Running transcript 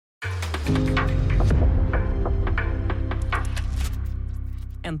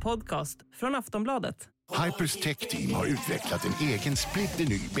podcast från Aftonbladet. Hypers Tech Team har utvecklat en egen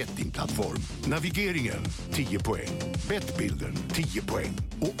splitterny bettingplattform. Navigeringen 10 poäng, bettbilden 10 poäng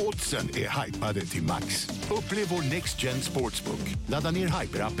och oddsen är hypade till max. Upplev vår Next Gen Sportsbook. Ladda ner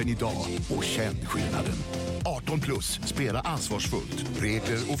Hyper-appen idag och känn skillnaden. 18+, spela ansvarsfullt.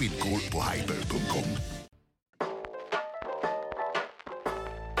 Regler och villkor på hyper.com.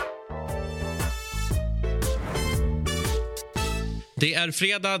 Det är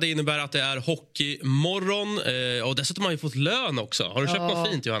fredag, det innebär att det är Hockeymorgon och dessutom har vi fått lön också. Har du köpt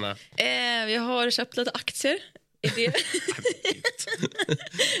något fint, Johanna? Jag har köpt lite aktier. Är det?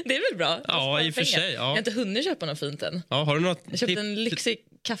 Det är väl bra? Ja, i och för sig. Ja. Jag har inte hunnit köpa något fint än. Ja, har du något jag köpte en lyxig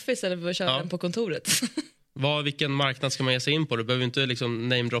kaffe istället för att köra den på kontoret. Vilken marknad ska man ge sig in på? Du behöver inte liksom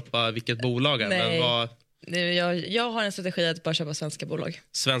namedroppa vilket bolag är. Nej. Men jag har en strategi att bara köpa svenska bolag.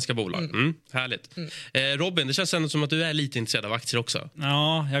 Svenska bolag, härligt. Robin, det känns ändå som att du är lite intresserad av aktier också.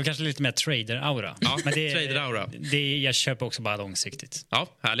 Ja, jag har kanske lite mer trader-aura. Ja, men trader-aura. Jag köper också bara långsiktigt.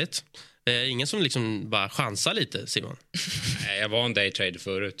 Ja, härligt. Ingen som liksom bara chansar lite, Simon? Nej, jag var en daytrader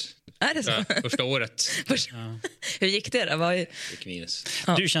förut. Är det så? Första året. Hur gick det då? Gick minus.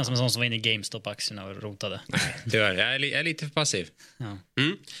 Ja. Du känns som en sån som var inne i GameStop-aktierna och rotade. Nej, tyvärr. Jag är lite för passiv. Ja.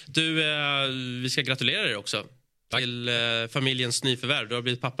 Du, vi ska gratulera dig också. Tack. Till familjens nyförvärv. Du har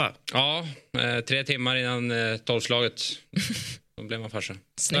blivit pappa. Ja, 3 timmar innan 12-slaget. Då blev man farsa.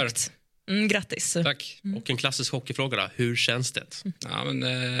 Snyggt. Grattis. Tack. Och en klassisk hockeyfråga då. Hur känns det? Ja,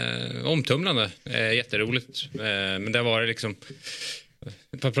 men omtumlande. Jätteroligt. Men det var det liksom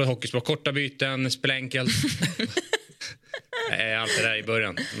på hockeyspråk, korta byten, spela enkelt. Allt det där i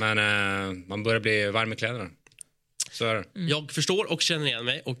början. Men man börjar bli varm i kläderna. Så är det. Jag förstår och känner igen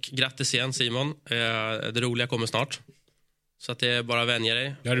mig. Och grattis igen, Simon. Det roliga kommer snart. Så att det är bara att vänja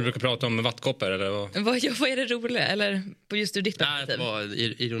dig. Ja, du brukar prata om vattkoppor eller vad? Vad är det roliga? Eller på just ur ditt perspektiv? Det var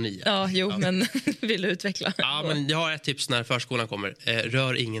ironi. Ja, men vill du utveckla? Ja, men jag har ett tips när förskolan kommer.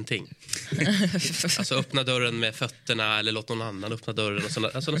 Rör ingenting. Alltså öppna dörren med fötterna eller låt någon annan öppna dörren.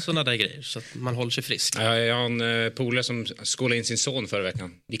 Och sådana där grejer. Så att man håller sig frisk. Ja, jag har en polare som skolade in sin son förra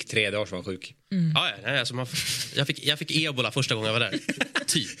veckan. Gick 3 dagar så var han sjuk. Alltså jag fick ebola första gången jag var där.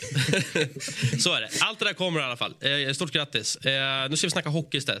 Typ. Så är det. Allt det där kommer i alla fall. Stort grattis. Nu ska vi snacka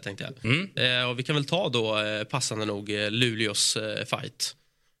hockey istället, tänkte jag. Och vi kan väl ta då passande nog Luleås fight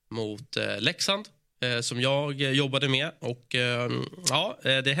mot Leksand som jag jobbade med. Och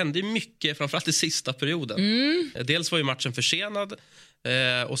det hände mycket, framförallt i sista perioden. Dels var ju matchen försenad.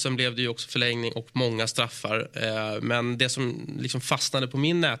 Och sen blev det ju också förlängning och många straffar. Men det som liksom fastnade på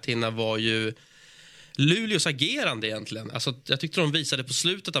min näthinna var ju Luleås agerande egentligen. Alltså, jag tyckte de visade på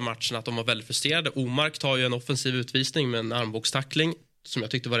slutet av matchen att de var väldigt frustrerade. Omark tar ju en offensiv utvisning med en armbågstackling som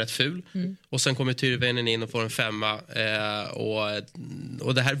jag tyckte var rätt ful. Och sen kommer Tyrväinen in och får en 5.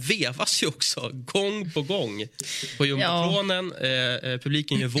 Och det här vevas ju också gång på gång på jumbotronen.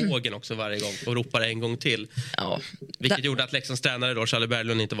 Publiken gör vågen också varje gång och ropar en gång till. Vilket gjorde att Leksands tränare då, Charlie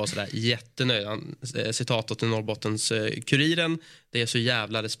Berglund, inte var sådär jättenöjd. Citat till Norrbottens Kuriren: det är så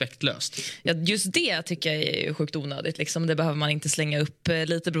jävla respektlöst. Ja, just det tycker jag är sjukt onödigt. Liksom. Det behöver man inte slänga upp,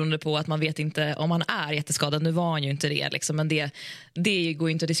 lite beroende på att man vet inte om han är jätteskadad. Nu var han ju inte det. Liksom. Men det går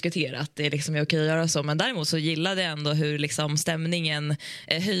inte att diskutera att det liksom är okej att göra så. Men däremot så gillade jag ändå hur liksom stämningen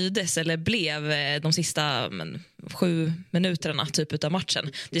höjdes eller blev de sista 7 minuterna typ av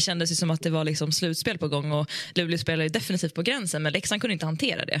matchen. Det kändes ju som att det var liksom slutspel på gång och Luleå spelade ju definitivt på gränsen, men Leksand kunde inte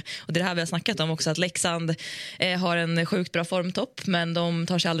hantera det. Och det är det här vi har snackat om också, att Leksand har en sjukt bra formtopp, men de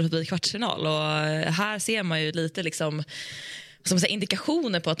tar sig aldrig förbi kvartsfinal. Och här ser man ju lite liksom som säger,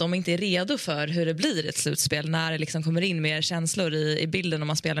 indikationer på att de inte är redo för hur det blir ett slutspel, när det liksom kommer in mer känslor i bilden och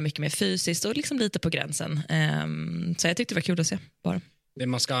man spelar mycket mer fysiskt och liksom lite på gränsen. Så jag tyckte det var kul att se bara. Det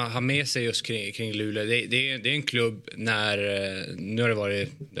man ska ha med sig just kring Luleå, det är en klubb när, nu har det varit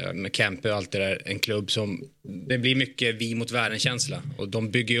med Kempe och allt det där, en klubb som, det blir mycket vi mot världen-känsla och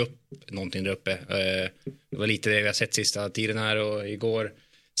de bygger upp någonting där uppe. Det var lite det vi har sett sista tiden här och igår.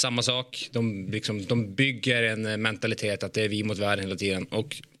 Samma sak, de bygger en mentalitet att det är vi mot världen hela tiden.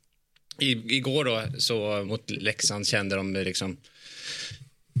 Och igår då, så mot Leksand kände de liksom,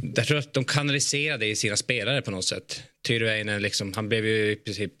 jag tror att de kanaliserade i sina spelare på något sätt. Tyrväinen liksom, han blev ju i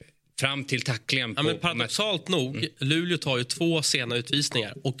princip fram till tacklingen. Men paradoxalt nog, Luleå tar ju 2 sena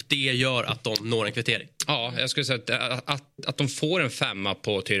utvisningar och det gör att de når en kvittering. Ja, jag skulle säga att de får en 5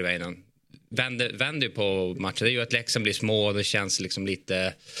 på Tyrväinen vänder på matchen. Det är ju att Leksand blir små och det känns liksom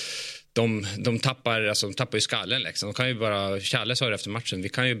lite, de tappar ju skallen liksom. De kan ju bara, Charles sa det efter matchen,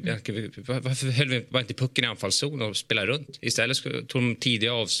 varför höll vi bara inte pucken i anfallszon och spela runt? Istället tog de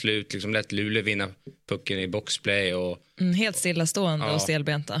tidiga avslut, liksom lät Luleå vinna pucken i boxplay och helt stillastående och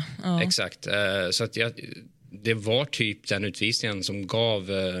stelbenta. Ja. Exakt, så att det var typ den utvisningen som gav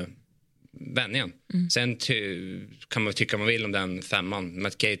vändningen. Sen kan man tycka man vill om den femman.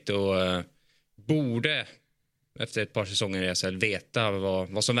 Matt-Gate borde efter ett par säsonger i SHL veta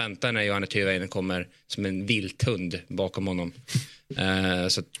vad som väntar när Johanna Lagus kommer som en vilthund bakom honom.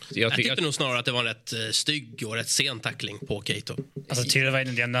 Så jag tyckte nog snarare att det var en rätt stygg och rätt sen tackling på Keito. Alltså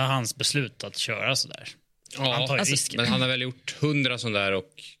Tyrväinen, det är ändå hans beslut att köra sådär. Ja, han tar risken. Men han har väl gjort 100 sån där och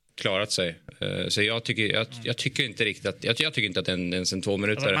klarat sig. Så jag tycker inte riktigt att jag tycker inte att det är ens en 2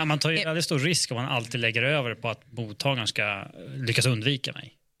 minuter. Alltså, man tar ju väldigt stor risk om man alltid lägger över på att mottagaren ska lyckas undvika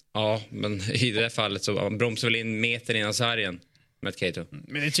mig. Ja, men i det här fallet så bromsar väl in meter innan sargen med Keito.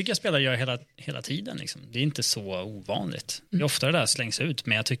 Men det tycker jag spelare gör hela tiden. Liksom. Det är inte så ovanligt. Det är ofta det där slängs ut,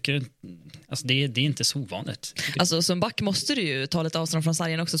 men jag tycker alltså det är inte så ovanligt. Alltså som back måste du ju ta lite avstånd från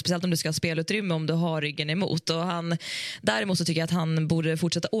sargen också, speciellt om du ska ha spelutrymme om du har ryggen emot. Och däremot så tycker jag att han borde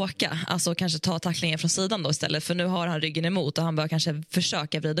fortsätta åka. Alltså kanske ta tacklingen från sidan då istället, för nu har han ryggen emot och han bör kanske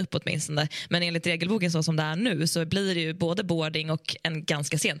försöka vrida upp åtminstone. Men enligt regelboken så som det är nu så blir det ju både boarding och en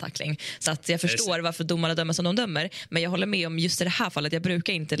ganska sen tackling. Så att jag förstår varför domarna dömer som de dömer, men jag håller med om just det här fallet. Jag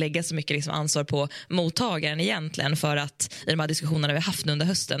brukar inte lägga så mycket liksom ansvar på mottagaren egentligen för att i de här diskussionerna vi har haft under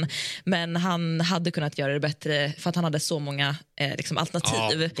hösten. Men han hade kunnat göra det bättre för att han hade så många liksom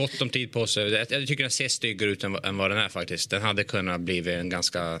alternativ. Ja, gott om tid på sig. Jag tycker den ser styggare ut än vad den är faktiskt. Den hade kunnat bli en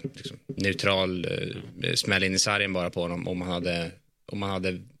ganska liksom, neutral smäll in i sargen bara på honom om man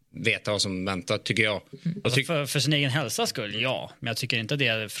hade veta vad som väntar, tycker jag. Alltså för sin egen hälsa skull, ja. Men jag tycker inte det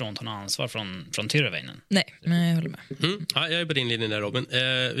är från ansvar från Tyrväinen. Nej, men jag håller med. Ja, jag är på din linje där, Robin.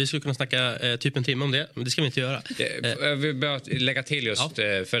 Vi skulle kunna snacka typ en timme om det, men det ska vi inte göra. Jag vill bara lägga till just,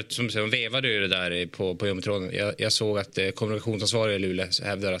 för att som du säger, de vevade ju det där på jommetronen. Jag såg att kommunikationsansvariga i Luleå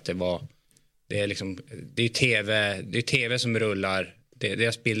hävdar att det är tv som rullar, det är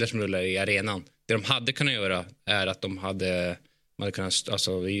deras bilder som rullar i arenan. Det de hade kunnat göra är att man hade kunnat,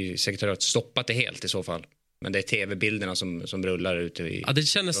 alltså i sekretariatet stoppat det helt i så fall. Men det är tv-bilderna som rullar ute i... Ja, det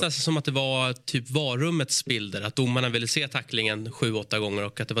kändes nästan som att det var typ varrummets bilder. Att domarna ville se tacklingen 7-8 gånger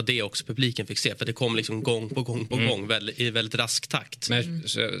och att det var det också publiken fick se. För det kom liksom gång på gång i väldigt rask takt. Men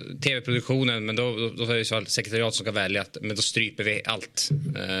tv-produktionen, men då är det så sekretariat som ska välja men då stryper vi allt.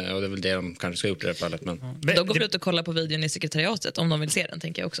 Och det är väl det de kanske ska gjort i det här fallet. Men... De går ut och kollar på videon i sekretariatet om de vill se den,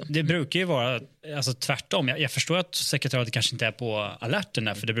 tänker jag också. Det brukar ju vara alltså, tvärtom. Jag förstår att sekretariatet kanske inte är på alerten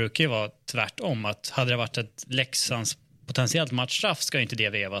där, för det brukar ju vara tvärtom. Att hade det varit ett Leksands potentiellt matchstraff ska inte det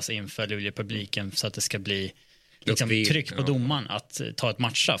vevas inför Luleå-publiken så att det ska bli liksom, tryck på domaren att ta ett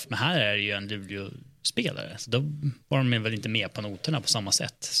matchstraff. Men här är det ju en Luleå-spelare. Så då var de väl inte med på noterna på samma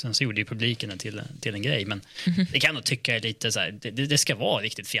sätt. Sen så gjorde ju publiken till en grej. Men det kan nog tycka lite så här, det ska vara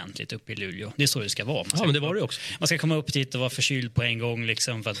riktigt fientligt uppe i Luleå. Det är så det ska vara. Ja, men det var det också. Man ska komma upp dit och vara förkyld på en gång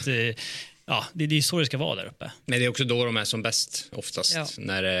liksom, för att... Ja, det är så det ska vara där uppe. Men det är också då de är som bäst oftast.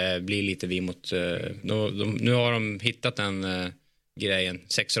 När det blir lite vi mot... Nu har de hittat den grejen.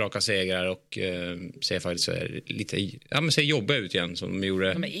 6 raka segrar och ser faktiskt lite ser jobbiga ut igen som de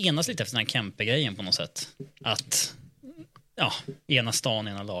gjorde. De enas lite efter den här Kempe-grejen på något sätt. Att ena stan,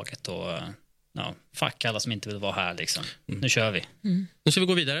 ena laget och fuck alla som inte vill vara här liksom. Nu kör vi. Nu ska vi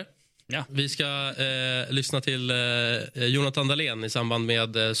gå vidare. Ja. Vi ska lyssna till Jonathan Dahlén i samband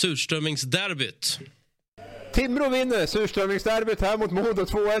med surströmmingsderbyt. Timrå vinner surströmmingsderbyt här mot Modo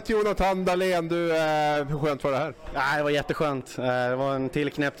 2-1. Jonathan Dahlén, hur skönt var det här? Ja, det var jätteskönt. Det var en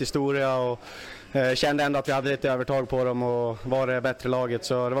tillknäppt historia och kände ändå att vi hade lite övertag på dem och var det bättre laget.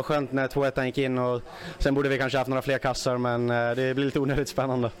 Så det var skönt när 2-1 gick in och sen borde vi kanske haft några fler kassar, men det blir lite onödigt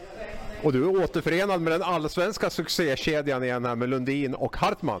spännande. Och du är återförenad med den allsvenska succékedjan igen här med Lundin och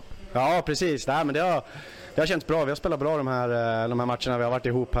Hartman. Ja, precis. Nej, men det har känts bra. Vi har spelat bra de här matcherna. Vi har varit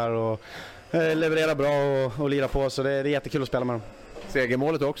ihop här och levererat bra och lirat på. Så det är jättekul att spela med dem.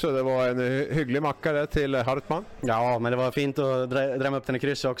 Segermålet också, det var en hygglig mackare till Hartman. Ja, men det var fint att drämma upp den i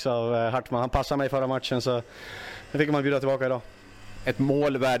kryss också av Hartman. Han passade mig förra matchen, så det fick man bjuda tillbaka idag. Ett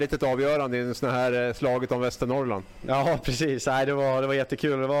mål värdigt ett avgörande i en sån här slaget om Västernorrland. Ja, precis. Nej, det var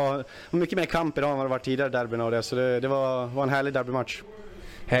jättekul. Det var mycket mer kamp idag än vad det var tidigare derbyn och det. Så det var en härlig derbymatch.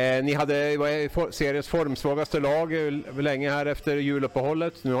 Ni hade seriens formsvagaste lag länge här efter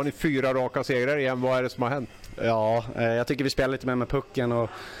juluppehållet. Nu har ni 4 raka segrar igen. Vad är det som har hänt? Ja, jag tycker vi spelar lite mer med pucken och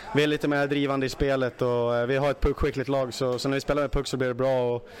vi är lite mer drivande i spelet och vi har ett puckskickligt lag, så när vi spelar med puck så blir det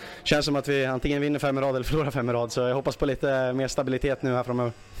bra och känns som att vi antingen vinner 5 i rad eller förlorar 5 i rad, så jag hoppas på lite mer stabilitet nu här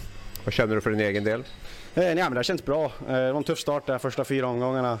framöver. Vad känner du för din egen del? Nej, men det känns bra. Det var en tuff start de första 4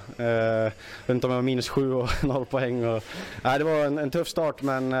 omgångarna. Runt om -7 och 0 poäng. Det var en tuff start,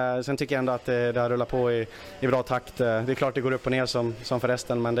 men sen tycker jag ändå att det har rullat på i bra takt. Det är klart det går upp och ner som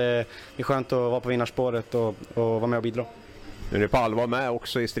förresten, men det är skönt att vara på vinnarspåret och vara med och bidra. Nu är ni på allvar med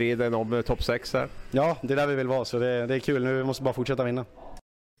också i striden om topp 6 här? Ja, det är där vi vill vara, så det är kul. Nu måste vi bara fortsätta vinna.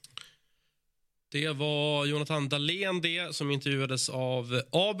 Det var Jonathan Dahlén som intervjuades av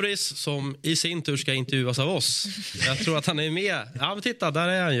Abris, som i sin tur ska intervjuas av oss. Jag tror att han är med. Ja, men titta, där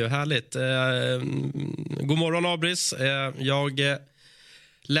är han ju. Härligt. God morgon, Abris. Jag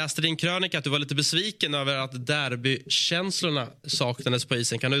läste din krönika att du var lite besviken över att derbykänslorna saknades på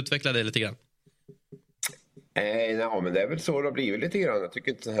isen. Kan du utveckla det lite grann? Nej, men det är väl så det har blivit lite grann. Jag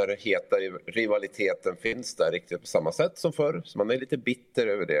tycker inte den här heta rivaliteten finns där riktigt på samma sätt som förr. Så man är lite bitter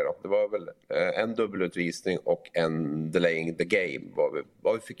över det då. Det var väl en dubbelutvisning och en delaying the game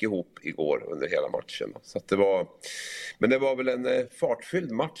vad vi fick ihop igår under hela matchen. Så att men det var väl en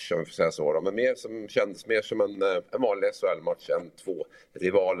fartfylld match, om vi får säga så då. Men mer som kändes mer som en vanlig SHL-match än 2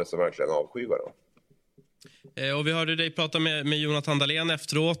 rivaler som verkligen avskyr varandra. Och vi hörde dig prata med Jonathan Dahlén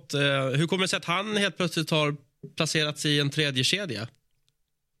efteråt. Hur kommer det sig att han helt plötsligt har placerats i en tredje kedja?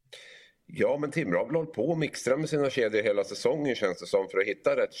 Ja, men Timrå har väl hållit på och mixtra med sina kedjor hela säsongen, känns det som, för att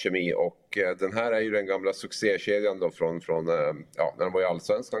hitta rätt kemi. Och den här är ju den gamla succékedjan då från när de var i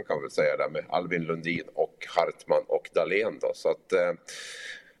Allsvenskan, kan vi väl säga, där med Albin Lundin och Hartman och Dahlén då. Så att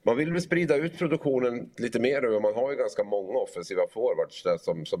man vill väl sprida ut produktionen lite mer, och man har ju ganska många offensiva forwards där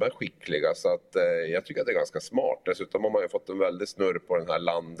som är skickliga, så att jag tycker att det är ganska smart. Dessutom har man ju fått en väldigt snurr på den här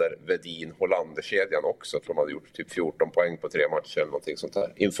Lander-Vedin-Hollander-kedjan också, för de hade gjort typ 14 poäng på 3 matcher eller någonting sånt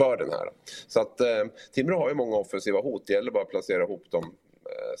här inför den här. Så att Timrå har ju många offensiva hot, det gäller bara att placera ihop dem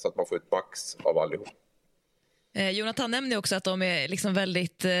så att man får ut max av allihop. Jonathan nämnde också att de är liksom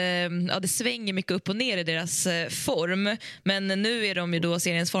väldigt, det svänger mycket upp och ner i deras form, men nu är de ju då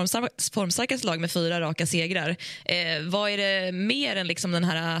seriens formstarkaste lag med 4 raka segrar. Vad är det mer än liksom den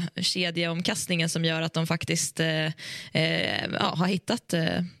här kedjeomkastningen som gör att de faktiskt har hittat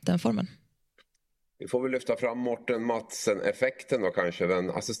den formen? Vi får väl lyfta fram Mårtensson-effekten då kanske. Den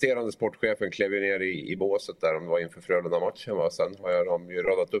assisterande sportchefen klev ju ner i båset där, om det var inför Frölunda-matchen. Sen har de ju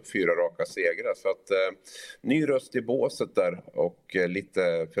radat upp 4 raka segrar. Så att ny röst i båset där och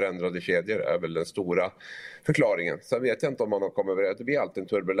lite förändrade kedjor är väl den stora förklaringen. Sen vet jag inte om man har kommit överens. Det blir alltid en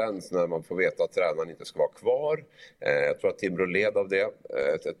turbulens när man får veta att tränaren inte ska vara kvar. Jag tror att Timrå led av det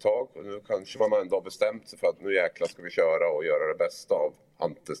ett tag. Och nu kanske man ändå har bestämt sig för att nu jäkla ska vi köra och göra det bästa av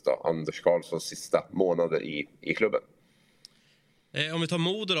Anders Karlssons sista månader i klubben. Om vi tar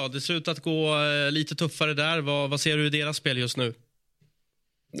Modo då, det ser ut att gå lite tuffare där. Vad ser du i deras spel just nu?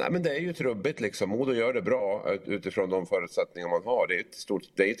 Nej, men det är ju trubbigt liksom. Modo gör det bra utifrån de förutsättningar man har.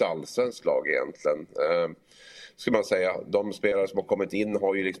 Det är ett allsvenskt lag egentligen. Ska man säga, de spelare som har kommit in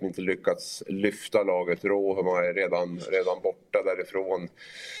har ju liksom inte lyckats lyfta laget. Råhum är redan borta därifrån.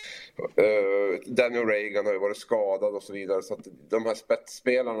 Daniel Reagan har ju varit skadad och så vidare, så att de här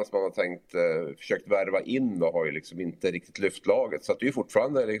spetsspelarna som man har försökt värva in då har ju liksom inte riktigt lyft laget, så att det är ju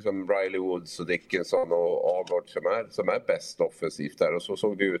fortfarande liksom Riley Woods och Dickinson och Agard som är bäst offensivt där, och så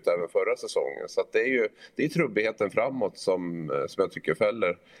såg det ut även förra säsongen, så att det är trubbigheten framåt som jag tycker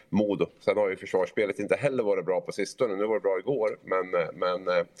fäller Modo. Sen har ju försvarsspelet inte heller varit bra på sistone, nu var det bra igår,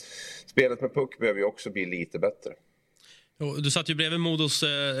 men spelet med puck behöver ju också bli lite bättre. Du satt ju bredvid Modos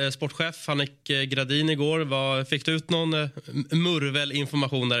sportchef Hannik Gradin igår. Fick du ut någon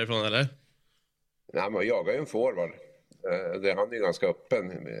murvel-information därifrån, eller? Nej, men jag är ju en forward. Han är ju ganska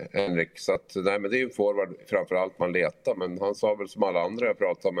öppen, Henrik. Så att, nej, men det är ju en forward framförallt man letar. Men han sa väl som alla andra jag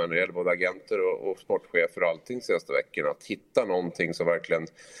pratat med när det gäller både agenter och sportchefer och allting senaste veckorna, att hitta någonting som verkligen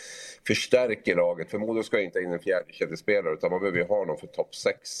förstärker laget. För Modo ska inte in en fjärdekedjespelare, utan man behöver ju ha någon för topp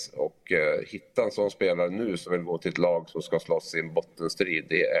 6. Och hitta en sån spelare nu som vill gå till ett lag som ska slåss i en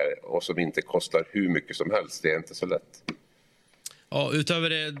bottenstrid och som inte kostar hur mycket som helst. Det är inte så lätt. Ja, utöver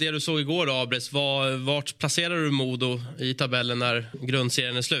det du såg igår då, Abres, vart placerar du Modo i tabellen när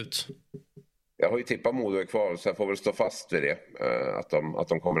grundserien är slut? Jag har ju tippat Modo är kvar, så jag får väl stå fast vid det. Att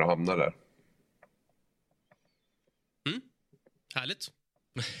de kommer att hamna där. Härligt.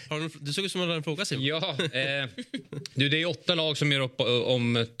 Du såg ut som en fråga, Simon. Ja, det är 8 lag som gör upp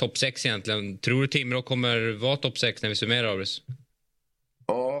om topp 6 egentligen. Tror du Timrå kommer vara topp 6 när vi summerar, Abres?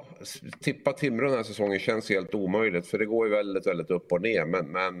 Ja, tippa Timrå den här säsongen känns helt omöjligt, för det går ju väldigt, väldigt upp och ner.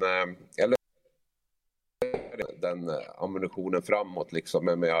 Men eller den ammunitionen framåt liksom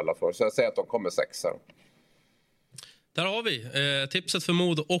med alla för. Så jag säger att de kommer 6. Där har vi tipset för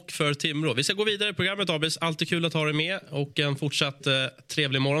Mod och för Timrå. Vi ska gå vidare i programmet, Abis. Alltid kul att ha dig med och en fortsatt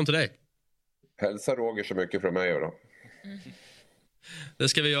trevlig morgon till dig. Hälsa Roger så mycket från mig då. Det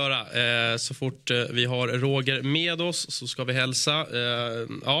ska vi göra. Så fort vi har Roger med oss så ska vi hälsa.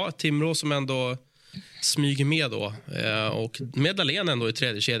 Timrå som ändå smyger med då. Och med Dahlén ändå i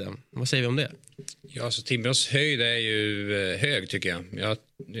tredje kedjan. Vad säger vi om det? Ja, så Timrås höjd är ju hög tycker jag.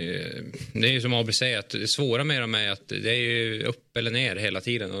 Det är ju som AB säger, att det svåra med dem är att det är ju upp eller ner hela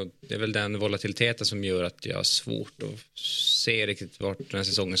tiden. Och det är väl den volatiliteten som gör att jag har svårt att se riktigt vart den här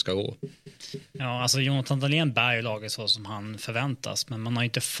säsongen ska gå. Ja, alltså Jonathan Dahlén bär ju laget så som han förväntas. Men man har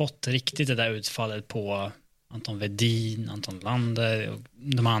inte fått riktigt det där utfallet på Anton Vedin, Anton Lander och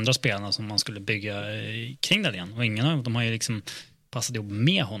de andra spelarna som man skulle bygga kring Dahlén. Och ingen av dem har ju liksom passat ihop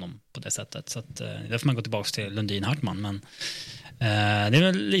med honom på det sättet. Så att, därför man går tillbaka till Lundin Hartman. Men det är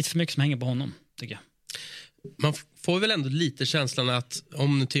väl lite för mycket som hänger på honom, tycker jag. Man får väl ändå lite känslan att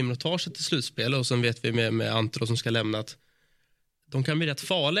om Timrå tar sig till slutspel och sen vet vi med Antro som ska lämna att de kan bli rätt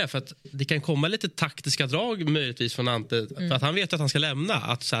farliga för att det kan komma lite taktiska drag möjligtvis från Ante för att han vet att han ska lämna,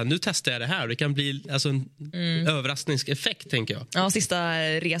 att så här, nu testar jag det här och det kan bli alltså en överraskningseffekt, tänker jag. Ja, sista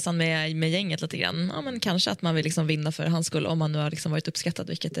resan med gänget lite grann. Ja, men kanske att man vill liksom vinna för hans skull om man nu har liksom varit uppskattad,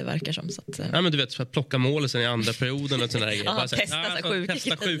 vilket det verkar som. Så att, ja, men du vet, så här, plocka mål sen i andra perioden och såna där grejer. Ja,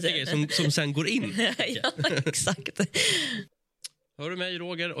 testa sjuka grejer som sen går in. Ja, exakt. Hör du mig,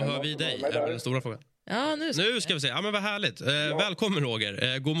 Roger, och hör vi dig? Är den stora frågan. Ja, nu ska vi se. Ja, men vad härligt. Välkommen,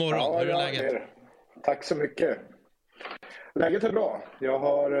 Roger. God morgon. Hur är läget? Tack så mycket. Läget är bra. Jag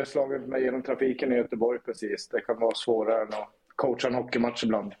har slagit mig genom trafiken i Göteborg precis. Det kan vara svårare än att coacha en hockeymatch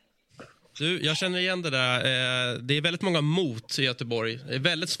ibland. Du, jag känner igen det där. Det är väldigt många mot i Göteborg. Det är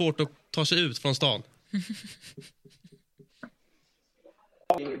väldigt svårt att ta sig ut från stan.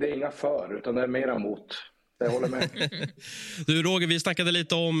 Det är inga för, utan det är mera mot. Jag håller med. Du, Roger, vi snackade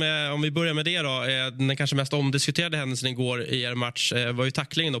lite om vi börjar med det då. Den kanske mest omdiskuterade händelsen igår i er match var ju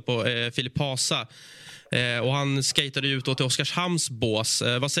tacklingen då på Filip Hasa. Och han skatade ut då till Oskarshamns bås.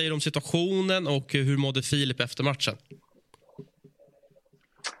 Vad säger du om situationen och hur mådde Filip efter matchen?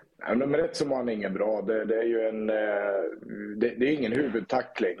 Ja, nummer ett så var han ingen bra. Det är ju det är ingen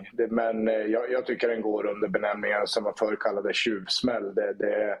huvudtackling. Men jag tycker den går under benämningen som man förr kallade tjuvsmäll.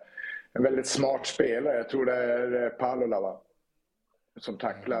 Det är en väldigt smart spelare. Jag tror det är Palolava som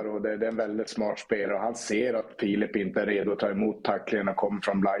tacklar, och det är en väldigt smart spelare. Och han ser att Filip inte är redo att ta emot tacklingen och kommer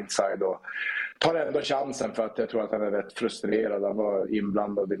från blindside och tar ändå chansen, för att jag tror att han är rätt frustrerad. Han var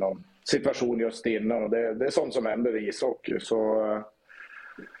inblandad i någon situation just innan, och det är sånt som händer i ishockey. Så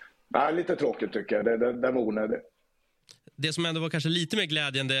lite tråkigt tycker jag. Det var onödigt. Det som ändå var kanske lite mer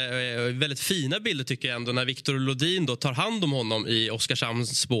glädjande, väldigt fina bilder tycker jag ändå, när Viktor Lodin då tar hand om honom i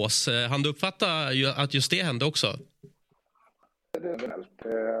Oskarshamns bås. Han uppfattar att just det hände också?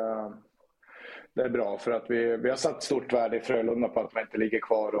 Det är bra, för att vi har satt stort värde i Frölunda på att man inte ligger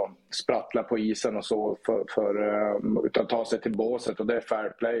kvar och sprattlar på isen och så utan ta sig till båset, och det är fair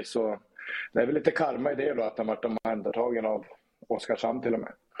play. Så det är väl lite karma i det då, att han varit omhändertagen av Oskarshamn till och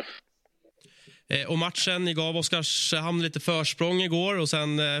med. Och matchen, ni gav Oskarshamn lite försprång igår och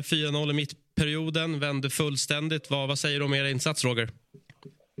sen 4-0 i mittperioden, vände fullständigt. Vad säger du om er insats, Roger?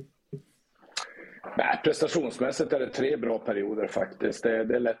 Prestationsmässigt är det 3 bra perioder faktiskt.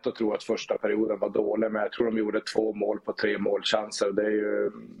 Det är lätt att tro att första perioden var dålig, men jag tror de gjorde 2 mål på 3 målchanser.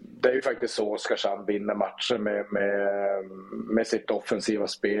 Det är ju faktiskt så Oskarshamn vinner matcher med sitt offensiva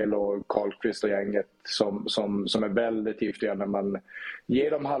spel, och Karlqvist och gänget som är väldigt giftiga. När man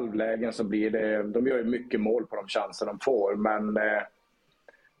ger dem halvlägen så blir det, de gör ju mycket mål på de chanser de får, men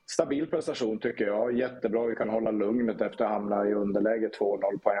stabil prestation tycker jag. Jättebra, vi kan hålla lugnet efter att hamna i underläge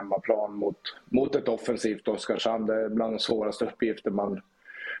 2-0 på hemmaplan mot ett offensivt Oskarshamn. Det är bland de svåraste uppgifter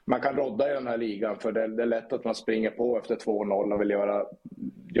man kan rodda i den här ligan, för det är lätt att man springer på efter 2-0 och vill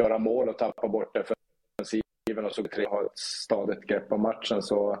göra mål och tappa bort defensiven, och så ha ett stadigt grepp om matchen.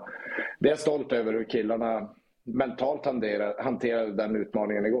 Så det är jag stolt över hur killarna mentalt hanterade den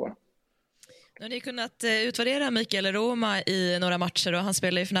utmaningen igår. Nu har ni kunnat utvärdera Mikael Roma i några matcher, och han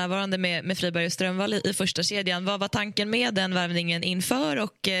spelar ju för närvarande med Friberg och Strömvall i första kedjan. Vad var tanken med den värvningen inför,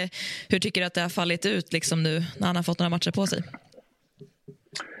 och hur tycker du att det har fallit ut liksom nu när han har fått några matcher på sig?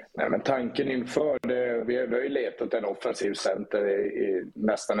 Nej, men tanken inför det, vi har ju letat en offensiv center i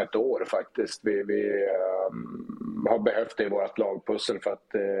nästan ett år faktiskt. Vi har behövt det i vårt lagpussel för att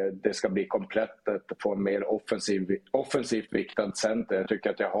det ska bli komplett, att få en mer offensivt viktad center. Jag tycker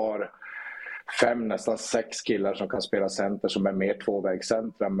att jag har 5, nästan 6 killar som kan spela center som är mer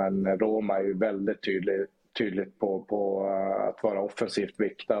tvåvägscentra, men Roma är ju väldigt tydligt på att vara offensivt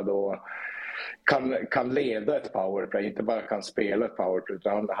viktad, och kan leda ett powerplay, inte bara kan spela ett powerplay,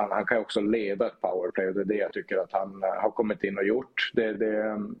 utan han kan också leda ett powerplay, och det är det jag tycker att han har kommit in och gjort.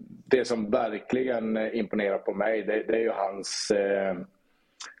 Det som verkligen imponerar på mig, det är ju hans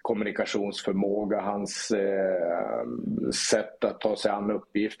kommunikationsförmåga, hans sätt att ta sig an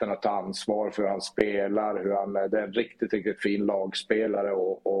uppgiften, att ta ansvar för hur han spelar, det är en riktigt, riktigt fin lagspelare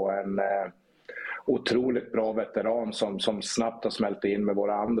och en otroligt bra veteran som snabbt har smält in med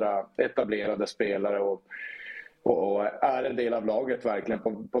våra andra etablerade spelare och är en del av laget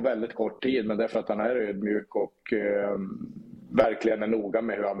verkligen på väldigt kort tid, men därför att han är ödmjuk och verkligen är noga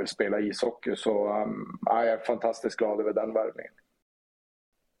med hur han vill spela ishockey, så jag är fantastiskt glad över den värvningen.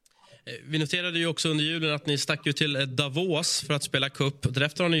 Vi noterade ju också under julen att ni stack ju till Davos för att spela cup.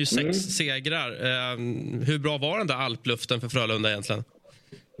 Därefter har ni ju 6 segrar. Hur bra var den där alpluften för Frölunda egentligen?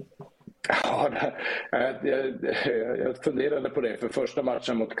 Ja, jag funderade på det. För första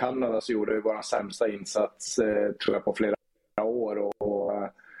matchen mot Kanada så gjorde vi vår sämsta insats tror jag på flera år, och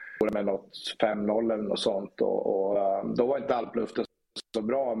med något 5-0 eller något sånt, och då var inte alpluften så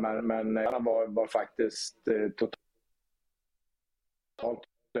bra, men han var faktiskt totalt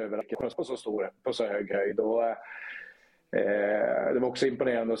överraskad på så hög höjd, och det var också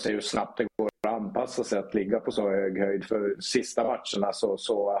imponerande att se hur snabbt det går att anpassa sig att ligga på så hög höjd. För sista matcherna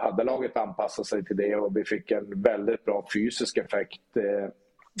så hade laget anpassat sig till det, och vi fick en väldigt bra fysisk effekt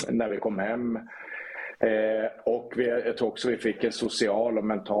när vi kom hem. Och jag tror också vi fick en social och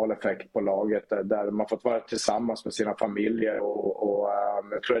mental effekt på laget där man fått vara tillsammans med sina familjer, och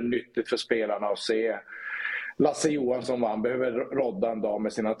jag tror det är nyttigt för spelarna att se Lasse Johansson, han behöver rodda en dag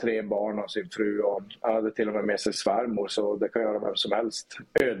med sina 3 barn och sin fru, och han hade till och med sig svärmor, så det kan göra vem som helst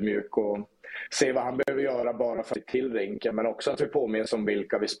ödmjuk och se vad han behöver göra bara för att till rinken, men också att vi påminner om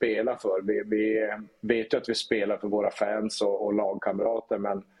vilka vi spelar för. Vi vet ju att vi spelar för våra fans och lagkamrater,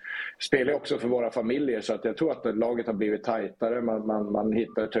 men spelar också för våra familjer, så att jag tror att laget har blivit tajtare. Man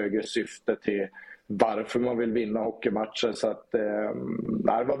hittar ett högre syfte till varför man vill vinna hockeymatcher, så att det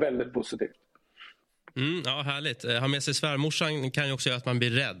var väldigt positivt. Ja, härligt. Ha med sig svärmorsan kan ju också göra att man blir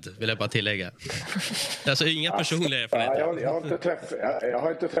rädd, vill jag bara tillägga. Alltså inga personliga erfarenheter. Jag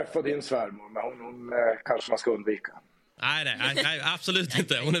har inte träffat din svärmor, men hon kanske man ska undvika. Nej, absolut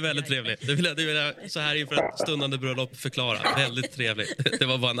inte. Hon är väldigt trevlig. Det vill jag så här inför ett stundande bröllop förklara. Väldigt trevlig. Det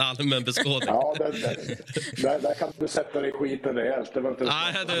var bara en allmän beskådning. Ja, där kan du sätta dig i skiten rejält. Det var inte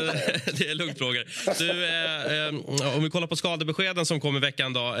det är lugnt, Roger. Du, om vi kollar på skadebeskeden som kom i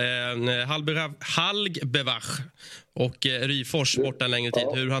veckan då. Halgbevach och Ryfors borta en längre tid.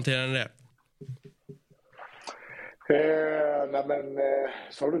 Hur hanterar ni det?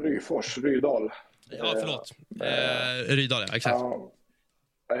 Så har du Ryfors, Rydal. Ja, förlåt. Rydal, ja, exakt.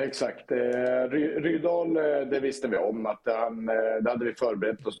 Ja, exakt. Rydal, det visste vi om att det hade vi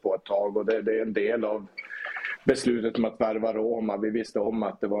förberett oss på ett tag, och det är en del av beslutet om att värva Roma. Vi visste om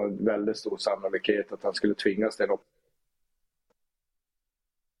att det var en väldigt stor sannolikhet att han skulle tvingas till något.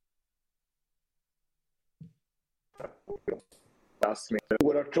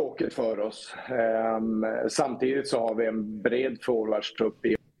 Oerhört tråkigt för oss. Samtidigt så har vi en bred forwardstrupp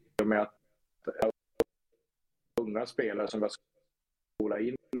i och med att unga spelare som vi har skolat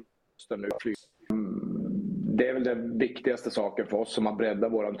in nu. Det är väl den viktigaste saken för oss som har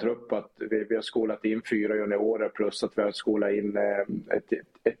breddat våran trupp, att vi har skolat in 4 juniorer plus att vi har skolat in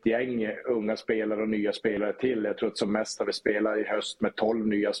ett gäng unga spelare och nya spelare till. Jag tror att som mest har vi spelat i höst med 12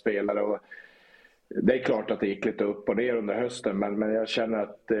 nya spelare, och det är klart att det gick lite upp och ner under hösten, men jag känner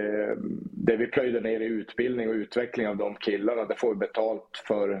att det vi plöjde ner i utbildning och utveckling av de killarna, det får vi betalt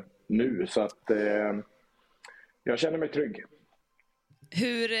för nu, så att jag känner mig trygg.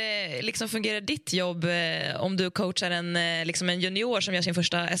 Hur fungerar ditt jobb om du coachar en junior som gör sin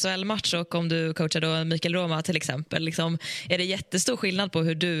första SHL-match, och om du coachar då Mikael Roma till exempel? Är det jättestor skillnad på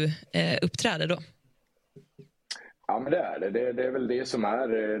hur du uppträder då? Ja, men det är det. Det är väl det som är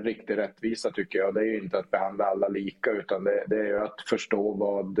riktigt rättvisa, tycker jag. Det är ju inte att behandla alla lika, utan det är ju att förstå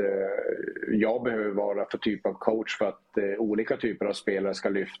vad jag behöver vara för typ av coach för att olika typer av spelare ska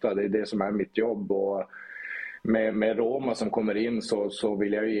lyfta. Det är det som är mitt jobb, och med Roma som kommer in så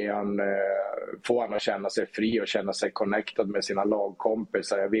vill jag ge få han att känna sig fri och känna sig connected med sina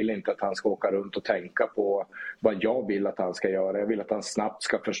lagkompisar. Jag vill inte att han ska åka runt och tänka på vad jag vill att han ska göra. Jag vill att han snabbt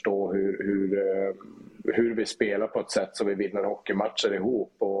ska förstå hur vi spelar på ett sätt så vi vinner hockeymatcher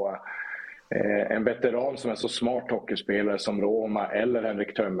ihop. Och en veteran som är så smart hockeyspelare som Roma eller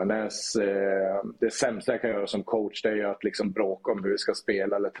Henrik Tömmernes, det sämsta jag kan göra som coach, det är ju att bråka om hur vi ska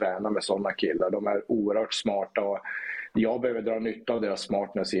spela eller träna med sådana killar. De är oerhört smarta, och jag behöver dra nytta av deras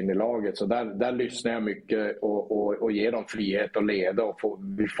smartness in i laget. Så där lyssnar jag mycket och ger dem frihet att leda, och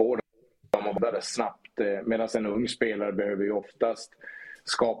vi får mobbade snabbt. Medan en ung spelare behöver ju oftast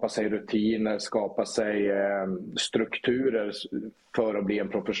skapa sig rutiner, skapa sig strukturer för att bli en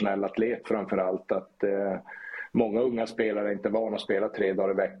professionell atlet framförallt. Att många unga spelare är inte vana att spela 3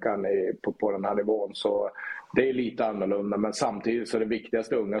 dagar i veckan på den här nivån. Så det är lite annorlunda, men samtidigt så är det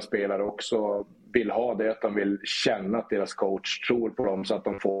viktigaste unga spelare också vill ha det att de vill känna att deras coach tror på dem så att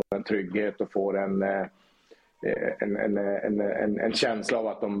de får en trygghet och får en känsla av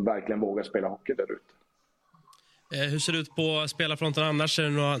att de verkligen vågar spela hockey där ute. Hur ser det ut på spelarfronten annars? Är det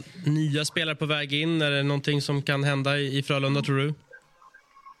några nya spelare på väg in? Är det någonting som kan hända i Frölunda, tror du?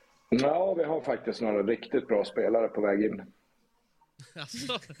 Ja, vi har faktiskt några riktigt bra spelare på väg in.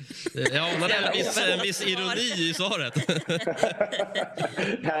 Alltså, jag anade en viss ironi i svaret.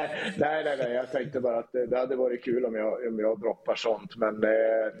 nej, jag tänkte bara att det hade varit kul om jag droppar sånt. Men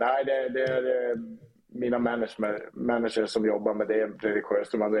nej, det är mina managers som jobbar med det, Fredrik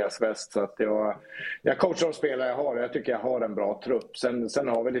Sjöström och Andreas West. Så att jag coachar de spelare jag har. Jag tycker jag har en bra trupp. Sen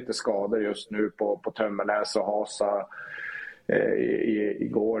har vi lite skador just nu på Tömmernes och Hasa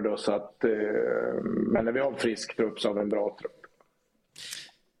igår då, så att, men när vi har en frisk trupp så har vi en bra trupp.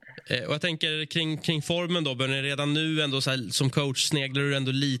 Och jag tänker kring formen då, börjar redan nu ändå så här, som coach sneglar du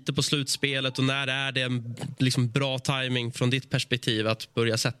ändå lite på slutspelet, och när är det en liksom bra timing från ditt perspektiv att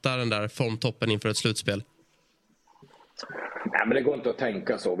börja sätta den där formtoppen inför ett slutspel? Nej, men det går inte att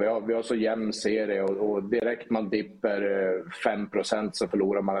tänka så. Vi har så jämn serie och direkt man dipper 5% så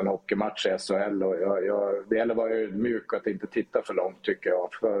förlorar man en hockeymatch i SHL. Och det gäller att vara ödmjuk att inte titta för långt, tycker jag.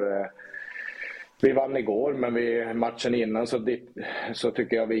 För vi vann igår, men matchen innan så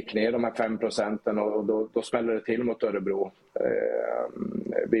tycker jag vi gick ner de här 5% och då smäller det till mot Örebro.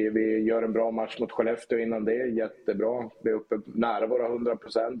 Vi gör en bra match mot Skellefteå innan det, jättebra. Vi är uppe nära våra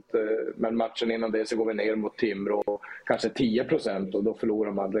 100%, men matchen innan det så går vi ner mot Timrå kanske 10% och då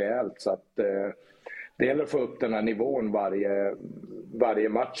förlorar man rejält. Så att det gäller att få upp den här nivån varje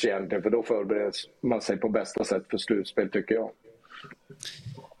match egentligen, för då förbereder man sig på bästa sätt för slutspel, tycker jag.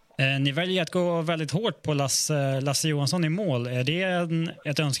 Ni väljer att gå väldigt hårt på Lasse Johansson i mål. Är det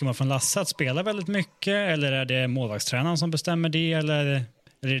ett önskemål från Lasse att spela väldigt mycket, eller är det målvaktstränaren som bestämmer det, eller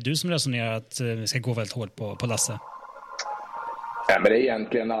är det du som resonerar att vi ska gå väldigt hårt på Lasse? Ja, men det är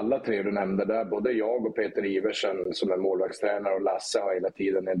egentligen alla tre du nämnde där. Både jag och Peter Iversen som är målvaktstränare och Lasse har hela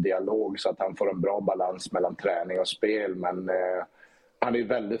tiden en dialog så att han får en bra balans mellan träning och spel, men han är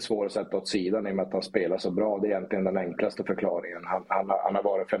väldigt svår att sätta åt sidan i och med att han spelar så bra. Det är egentligen den enklaste förklaringen. Han har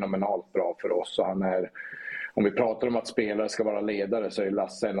varit fenomenalt bra för oss. Och om vi pratar om att spelare ska vara ledare så är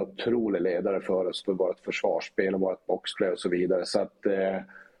Lasse en otrolig ledare för oss, för vårt försvarsspel och vårt boxplay och så vidare. Så att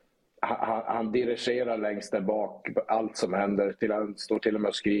han dirigerar längst där bak allt som händer. Han står till och med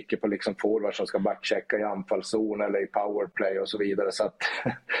och skriker på liksom forward som ska backchecka i anfallszon eller i powerplay och så vidare. Så att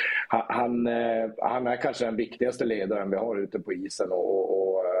han är kanske den viktigaste ledaren vi har ute på isen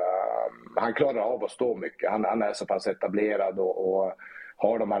och han klarar av att stå mycket. Han är så pass etablerad och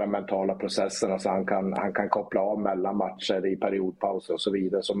har de här mentala processerna så han kan koppla av mellan matcher i periodpauser och så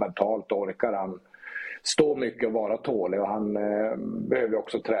vidare. Så mentalt orkar han stå mycket och vara tålig, och han behöver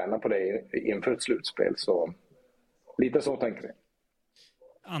också träna på det inför ett slutspel. Så lite så tänker vi.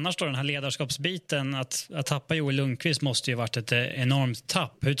 Annars då, den här ledarskapsbiten, att tappa Joel Lundqvist måste ju varit ett enormt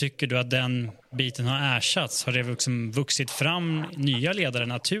tapp. Hur tycker du att den biten har ersatts? Har det liksom vuxit fram nya ledare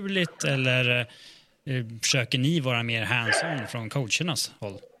naturligt, eller försöker ni vara mer hands-on från coachernas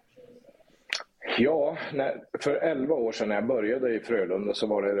håll? Ja, för 11 år sedan när jag började i Frölunda så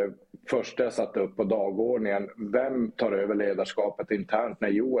var det första jag satte upp på dagordningen. Vem tar över ledarskapet internt när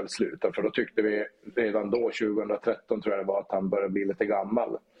Joel slutar? För då tyckte vi redan då, 2013 tror jag det var, att han började bli lite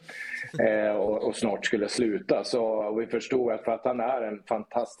gammal och snart skulle sluta. Så vi förstod att för att han är en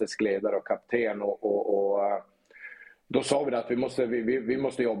fantastisk ledare och kapten och då sa vi att vi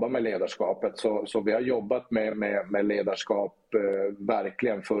måste jobba med ledarskapet. Så vi har jobbat med ledarskap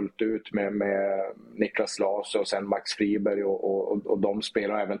verkligen fullt ut med Niklas Lass och sen Max Friberg och de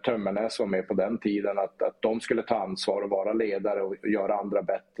spelarna, även Tömmernes var med på den tiden, att de skulle ta ansvar och vara ledare och göra andra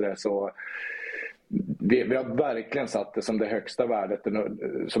bättre. Så vi har verkligen satt det som det högsta värdet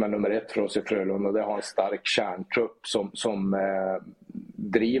som är nummer 1 för oss i Frölunda, och det har en stark kärntrupp som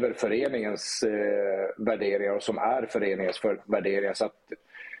driver föreningens värderingar och som är föreningens värderingar. Så att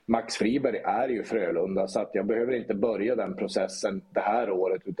Max Friberg är ju Frölunda, så att jag behöver inte börja den processen det här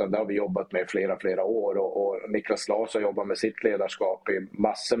året, utan det har vi jobbat med flera år, och Niklas Lass har jobbat med sitt ledarskap i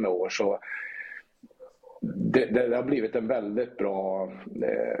massor med år. Så det har blivit en väldigt bra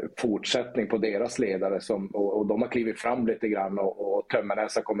fortsättning på deras ledare och de har klivit fram lite grann, och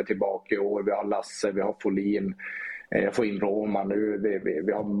Tömmernes har kommit tillbaka i år. Vi har Lasse, vi har Folin, få in Roma nu.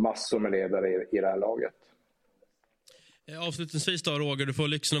 Vi har massor med ledare i det här laget. Avslutningsvis då, Roger, du får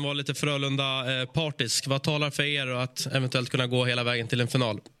lyxen att vara lite Frölunda partisk. Vad talar för er och att eventuellt kunna gå hela vägen till en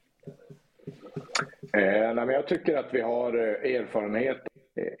final? Nej, men jag tycker att vi har erfarenhet,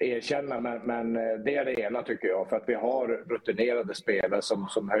 erkänna, men det är det ena tycker jag. För att vi har rutinerade spelare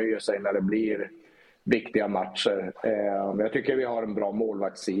som höjer sig när det blir viktiga matcher. Jag tycker vi har en bra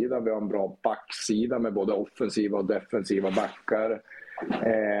målvaktssida, vi har en bra backsida med både offensiva och defensiva backar.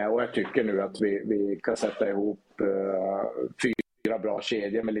 Och jag tycker nu att vi kan sätta ihop 4 bra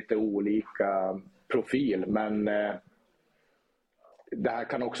kedjor med lite olika profil. Men det här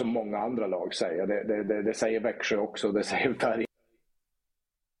kan också många andra lag säga. Det säger Växjö också, det säger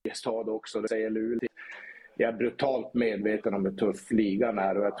Färjestad också, det säger Luleå. Jag är brutalt medveten om hur tuff ligan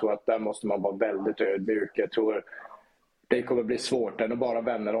är och jag tror att där måste man vara väldigt ödmjuk. Jag tror det kommer bli svårt. Det är nog bara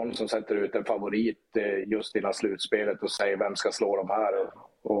Wennerholm som sätter ut en favorit just innan slutspelet och säger vem ska slå dem här.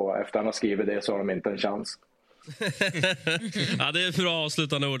 Och efter han har skrivit det så har de inte en chans. Ja, det är bra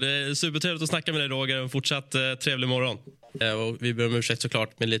avslutande ord. Det är supertrevligt att snacka med dig, Roger. En fortsatt trevlig morgon. Och vi ber om ursäkt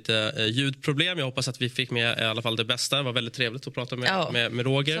såklart med lite ljudproblem. Jag hoppas att vi fick med i alla fall det bästa. Det var väldigt trevligt att prata med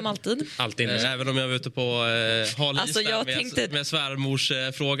Roger. Som alltid. Även om jag var ute på hal is med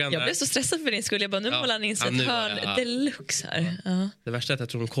svärmorsfrågan. Jag blev så stressad för din skull. Jag bara, nu målar han in sig ett hörn deluxe här. Ja. Det värsta är att jag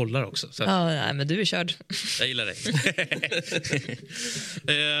tror de kollar också. Så. Nej, men du är körd. Jag gillar dig.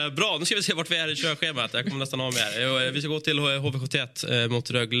 Bra, nu ska vi se vart vi är i körschemat. Jag kommer nästan ha med här. Vi ska gå till HV71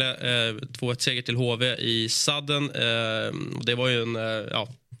 mot Rögle. 2-1-seger till HV i sadden. Det var ju en,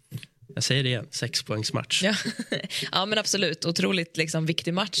 jag säger det igen, 6-poängsmatch. Ja, men absolut. Otroligt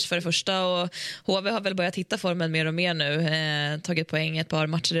viktig match för det första. Och HV har väl börjat hitta formen mer och mer nu. Tagit poäng ett par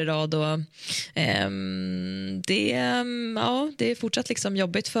matcher i rad. Och, det är fortsatt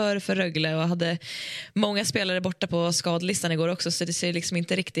jobbigt för Rögle. Och hade många spelare borta på skadlistan igår också. Så det ser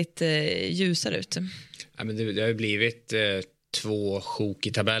inte riktigt ljusare ut. Ja, men det har ju blivit 2 sjok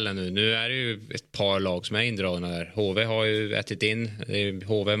i tabellen nu. Nu är det ju ett par lag som är indragna där. HV har ju ätit in. Det är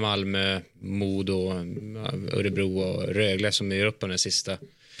HV, Malmö, Modo, Örebro och Rögle som är upp på den sista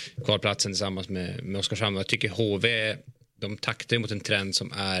kvalplatsen tillsammans med Oskarshamn. Jag tycker HV, de taktar mot en trend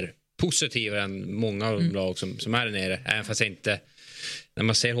som är positivare än många av de lag som är där nere. Även fast inte, när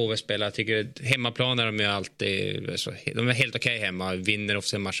man ser HV spela, jag tycker hemmaplan är de ju alltid, de är helt okej hemma, vinner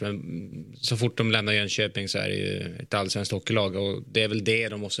ofta en match, men så fort de lämnar Jönköping så är det ju ett allsvenskt hockeylag och det är väl det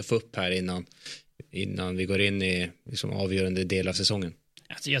de måste få upp här innan vi går in i avgörande del av säsongen.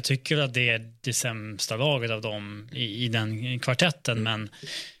 Jag tycker att det är det sämsta laget av dem i den kvartetten, men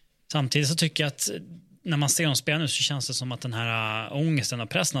samtidigt så tycker jag att när man ser dem spela nu så känns det som att den här ångesten och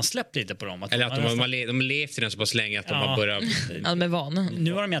pressen har släppt lite på dem. Eller att de levt i den så pass länge att de har börjat... De är vana.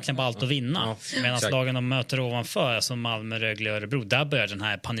 Nu har de egentligen bara allt att vinna. Medan lagen de möter ovanför, som Malmö, Rögle och Örebro, där börjar den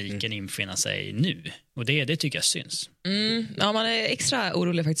här paniken infinna sig nu. Och det tycker jag syns. Ja, man är extra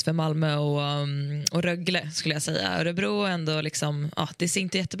orolig faktiskt för Malmö och Rögle skulle jag säga. Örebro ändå det ser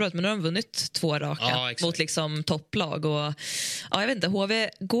inte jättebra ut, men nu har de vunnit 2 raka mot topplag och jag vet inte, HV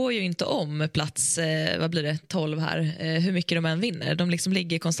går ju inte om plats, vad blir det, 12 här, hur mycket de än vinner. De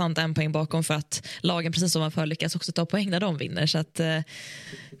ligger konstant 1 poäng bakom för att lagen precis som man för lyckas också ta poäng när de vinner, så att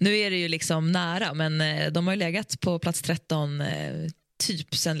nu är det ju nära, men de har ju legat på plats 13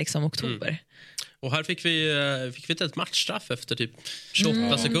 typ sen oktober. Och här fick vi ett matchstraff efter typ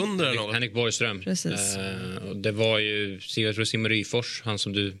 28 sekunder eller något. Henrik Borgström. Och det var ju Simon Ryfors, han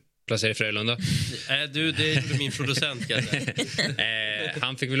som du placerade i Frölunda. Det är min producent kanske.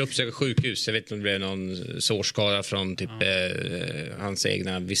 Han fick väl uppsöka sjukhus. Jag vet inte om det blev någon sårskada från typ hans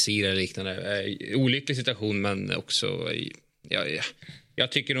egna visir eller liknande. Olycklig situation, men också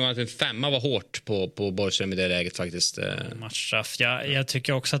jag tycker nog att en 5 var hårt på Borgström i det läget faktiskt. Matchstraff. Jag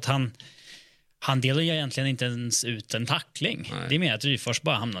tycker också att han delar ju egentligen inte ens ut en tackling. Nej. Det är mer att Ryfors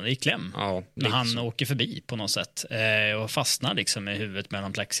bara hamnade i kläm när han åker förbi på något sätt och fastnar i huvudet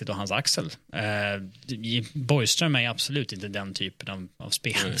mellan plexit och hans axel. Borgström är absolut inte den typen av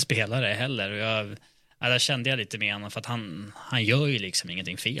spelare heller. Och där kände jag lite med honom för att han gör ju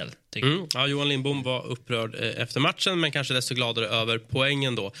ingenting fel. Ja, Johan Lindbom var upprörd efter matchen, men kanske desto gladare över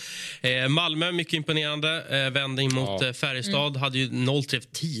poängen då. Malmö, mycket imponerande vändning mot Färjestad. Hade ju 0-3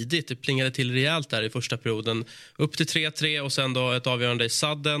 tidigt. Det plingade till rejält där i första perioden. Upp till 3-3 och sen då ett avgörande i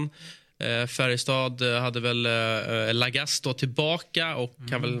sadden. Färjestad hade väl Lagus då tillbaka och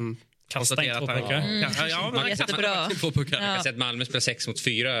kan väl Kasta in 2 puckar. Jättebra. Jag har sett Malmö spela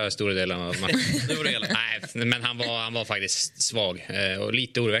 6-4 stora delar av matchen. Nej, men han var faktiskt svag. Och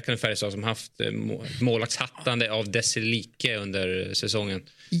lite oroväckande Färjestad som haft målvaktshattande av Dessutom under säsongen.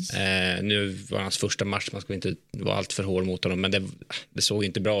 Nu var hans första match, man ska inte vara allt för hård mot honom, men det såg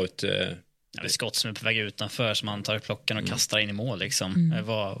inte bra ut. Det är skott som är på väg utanför som man tar klockan och kastar in i mål liksom.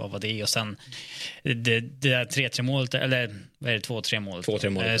 Vad var det? Och sen det där 3-3 målet, eller vad är det, 2-3 målet? 2-3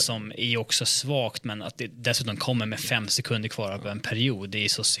 målet. Som är också svagt, men att det dessutom kommer med 5 sekunder kvar av en period. Det är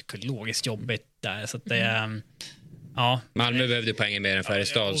så psykologiskt jobbigt där. Så att det är... Ja. Malmö behövde poängen mer än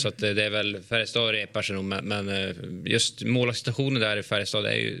Färjestad, så att det är väl Färjestad repar sig nog, men just målsituationen där i Färjestad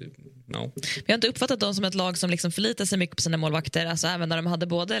är ju... No. Vi har inte uppfattat dem som ett lag som liksom förlitar sig mycket på sina målvakter, alltså även när de hade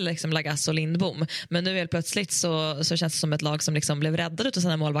både liksom Lagus och Lindbom, men nu helt plötsligt så känns det som ett lag som liksom blev räddade av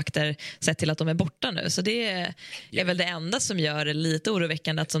sina målvakter sett till att de är borta nu, så det är väl det enda som gör det lite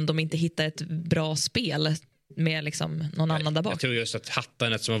oroväckande, att de inte hittar ett bra spel med liksom någon annan där bak. Jag tror just att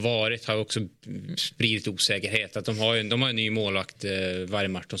hattandet som har varit har också spridit osäkerhet. Att de har en ny målvakt varje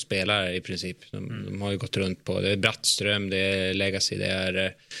match de spelar i princip. De har ju gått runt på, det är Brattström, det är Legacy, det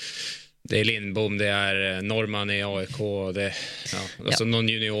är Lindbom, det är Norman i AIK, alltså någon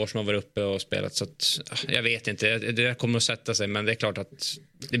junior som har varit uppe och spelat, så att, jag vet inte, det kommer att sätta sig, men det är klart att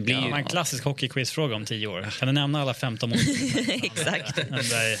det blir en klassisk hockeyquizfråga om 10 år. Kan du nämna alla 15 mål? Exakt.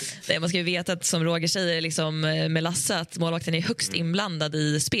 Man ska ju veta att, som Roger säger liksom, med Lasse, att målvakten är högst inblandad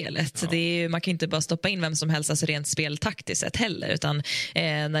i spelet. Det är, man kan ju inte bara stoppa in vem som helst, alltså rent speltaktiskt sett heller, utan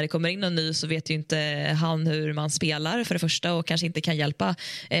när det kommer in någon ny så vet ju inte han hur man spelar för det första, och kanske inte kan hjälpa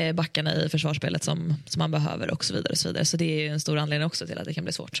backarna i försvarsspelet som man behöver, och så vidare och så vidare. Så det är ju en stor anledning också till att det kan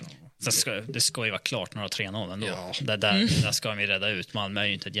bli svårt. Det ska ju vara klart några 3-0 ändå. Där ska vi rädda ut. Malmö är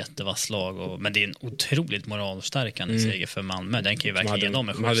ju inte ett jättevast lag, men det är en otroligt moralstärkande seger för Malmö. Den kan ju verkligen ge dem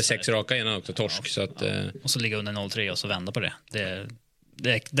en chans. De hade 6 raka innan också, torsk. Så att, och så ligga under 0-3 och så vända på det.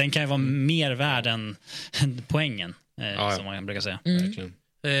 Den kan ju vara mer värd än poängen, som man brukar säga.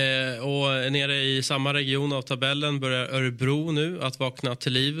 Och nere i samma region av tabellen börjar Örebro nu att vakna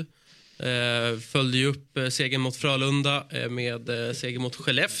till liv. Följde ju upp segern mot Frölunda med seger mot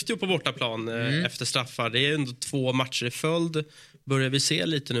Skellefteå på bortaplan efter straffar. Det är ändå 2 matcher i följd. Börjar vi se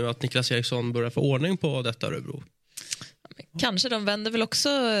lite nu att Niklas Eriksson börjar få ordning på detta Örebro? Kanske de vände väl också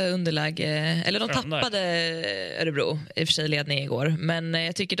underläge, eller de tappade Örebro i och för sig ledning igår, men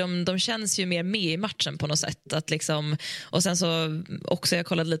jag tycker de känns ju mer med i matchen på något sätt, att liksom, och sen så också jag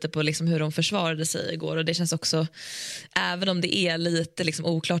kollade lite på liksom hur de försvarade sig igår, och det känns också, även om det är lite liksom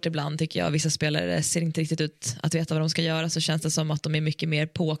oklart ibland, tycker jag vissa spelare ser inte riktigt ut att veta vad de ska göra, så känns det som att de är mycket mer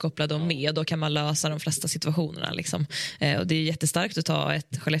påkopplade och med, och då kan man lösa de flesta situationerna liksom. Och det är jättestarkt att ta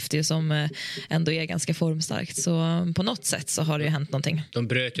ett Skellefteå som ändå är ganska formstarkt, så på något sätt så har det ju hänt någonting. De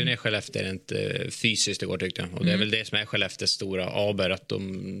bröt ju ner Skellefteå rent fysiskt igår, tyckte jag. Och det är väl det som är Skellefteås stora aber, att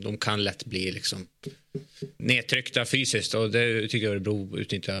de kan lätt bli liksom nedtryckta fysiskt, och det tycker jag Örebro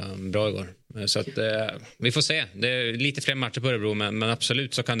utnyttjade bra igår. Så att vi får se. Det är lite fler matcher på Örebro, men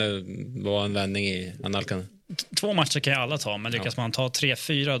absolut så kan det vara en vändning i analkan. 2 matcher kan ju alla ta, men lyckas man ta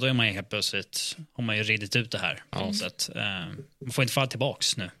 3-4, då är man ju helt plötsligt, har man ju ridit ut det här på något sätt. Man får inte falla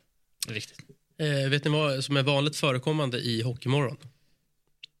tillbaks nu. Det är viktigt. Vet ni vad som är vanligt förekommande i Hockeymorgon?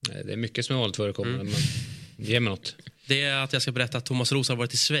 Det är mycket som är vanligt förekommande, men ge mig något. Det är att jag ska berätta att Thomas Roos har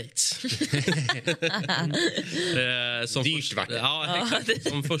varit i Schweiz.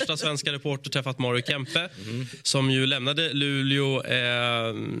 Som första svenska reporter träffat Mario Kempe, som ju lämnade Luleå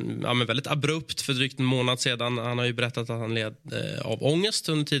väldigt abrupt för drygt en månad sedan. Han har ju berättat att han led av ångest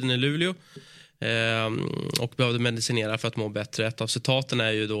under tiden i Luleå. Och behövde medicinera för att må bättre. Ett av citaten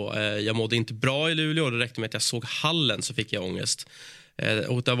är ju då: jag mådde inte bra i Luleå, och det räckte med att jag såg hallen så fick jag ångest.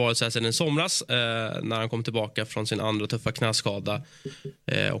 Och det har varit så här sedan i somras, när han kom tillbaka från sin andra tuffa knäskada,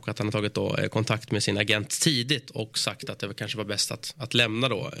 och att han har tagit då kontakt med sin agent tidigt och sagt att det kanske var bäst att lämna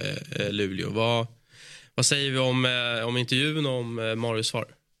då Luleå. Vad säger vi om intervjun och om Marios svar?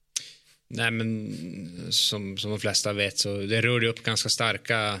 Nej, men som de flesta vet så det rörde upp ganska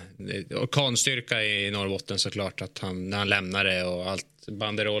starka orkanstyrka i Norrbotten, såklart, att när han lämnade, och allt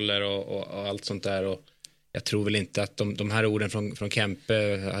banderoller och allt sånt där, och jag tror väl inte att de här orden från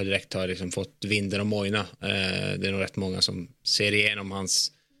Kempe direkt har liksom fått vinden och mojna. Det är nog rätt många som ser igenom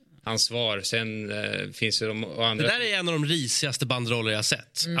hans svar. Sen finns det de och andra. Det där är en av de risigaste banderoller jag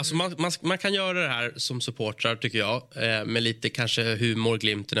sett. Alltså man kan göra det här som supportrar, tycker jag, med lite kanske humor,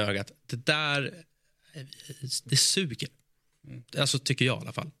 glimten i ögat. Det där, det suger. Alltså tycker jag i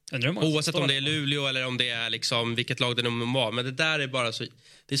alla fall. Oavsett om det är Luleå eller om det är liksom vilket lag det nu var. Men det där är bara så...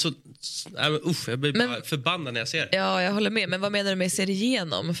 Det är så... jag blir bara förbannad när jag ser det. Ja, jag håller med. Men vad menar du med ser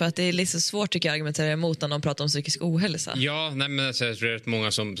igenom? För att det är lite svårt tycker jag att argumentera emot när de pratar om psykisk ohälsa. Ja, nej, men alltså, jag tror att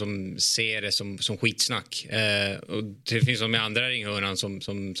många som ser det som skitsnack. Och det finns som med andra ringhörnan som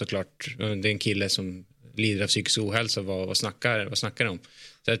såklart... Det är en kille som lider av psykisk ohälsa. Vad snackar om?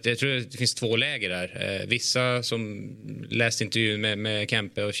 Så att jag tror att det finns två läger där. Vissa som läst intervjun med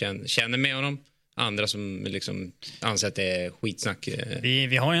Kempe och känner med honom. Andra som liksom anser att det är skitsnack.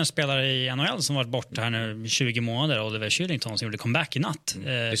 Vi har ju en spelare i NHL som varit borta här nu 20 månader. Oliver Kylington som gjorde comeback i natt.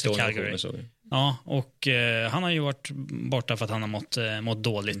 För Calgary. Ja, och han har ju varit borta för att han har mått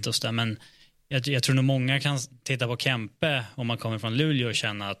dåligt och så där. Men jag tror nog många kan titta på Kempe om man kommer från Luleå och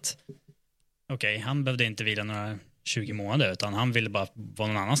känna att okej, han behövde inte vila några 20 månader utan han ville bara vara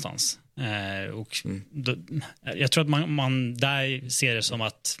någon annanstans. Jag tror att man där ser det som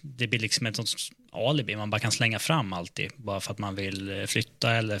att det blir liksom ett sånt alibi man bara kan slänga fram alltid bara för att man vill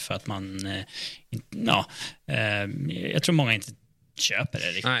flytta eller för att man jag tror många inte köper det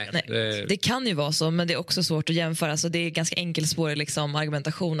riktigt. Nej, det kan ju vara så, men det är också svårt att jämföra. Alltså, det är ganska enkelspårig liksom,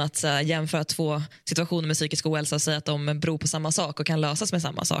 argumentation att jämföra två situationer med psykisk ohälsa och säga att de beror på samma sak och kan lösas med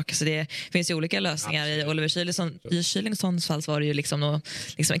samma sak. Så det finns ju olika lösningar. I Oliver Kylingsons fall var det ju liksom något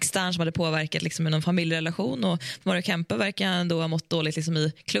liksom externt som hade påverkat liksom, någon familjerelation, och Mario Kempe verkar ändå ha mått dåligt liksom,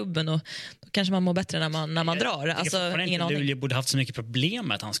 i klubben, och då kanske man mår bättre när man drar. Alltså, ingen aning. Luleå borde haft så mycket problem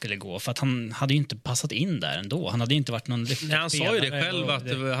med att han skulle gå, för att han hade ju inte passat in där ändå. Han hade ju inte varit någon lyckad. Han sa ju det själv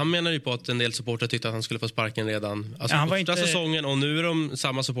att han menar ju på att en del supportrar tyckte att han skulle få sparken redan han var första säsongen, och nu är de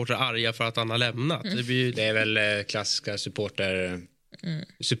samma supportrar arga för att han har lämnat. Det är väl klassiska supporter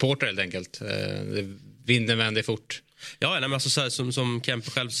helt enkelt. Vinden vänder fort. Ja, men alltså, så här, som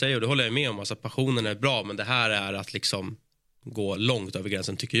Kempe själv säger, och det håller jag med om, alltså, passionen är bra, men det här är att liksom gå långt över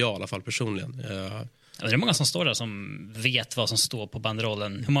gränsen, tycker jag i alla fall personligen. Det är många som står där som vet vad som står på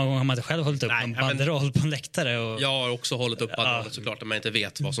banderollen. Hur många gånger har man inte själv hållit upp en banderoll på en läktare? Och... Jag har också hållit upp banderollen såklart, när man inte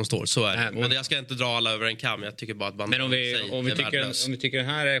vet vad som står. Så är det. Men jag ska inte dra alla över en kam. Jag tycker bara att banderollen. Men om vi tycker den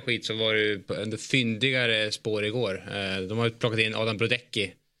här är skit, så var det ju en fyndigare spår igår. De har plockat in Adam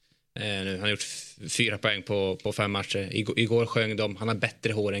Brodecki. Nu. Han har gjort 4 poäng på 5 matcher. Igår sjöng de, han har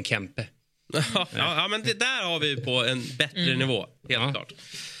bättre hår än Kempe. Ja, men det där har vi på en bättre nivå, helt klart.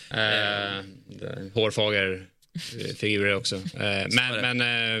 Hårfager figurer också. Men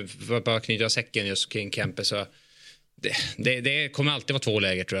för att bara knyta säcken just kring Kempe, så det kommer alltid vara två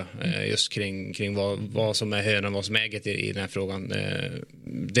läger, tror jag. Just kring vad som är hönan och vad som är ägget i den här frågan.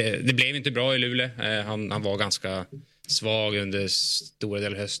 Det blev inte bra i Luleå. Han var ganska svag under stora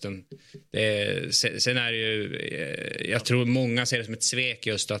delar av hösten. Sen är det ju, jag tror många ser det som ett svek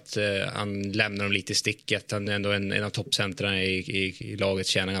just att han lämnar dem lite i sticket. Han är ändå en av toppcentrarna i laget,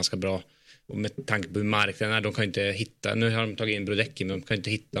 tjänar ganska bra. Och med tanke på marknaden, de kan inte hitta, nu har de tagit in Brodecki, men de kan inte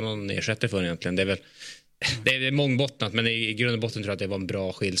hitta någon ersättare för egentligen. Det är mångbottnat, men i grund och botten tror jag att det var en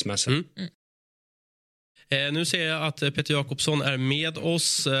bra skilsmässa. Nu ser jag att Peter Jakobsson är med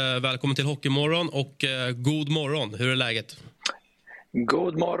oss. Välkommen till Hockeymorgon och god morgon. Hur är läget?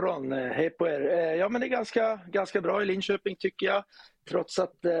 God morgon, hej på er. Ja, men det är ganska bra i Linköping, tycker jag. Trots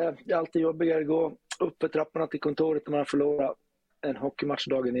att det alltid är jobbigare att gå upp för trapporna till kontoret när man förlorar en hockeymatch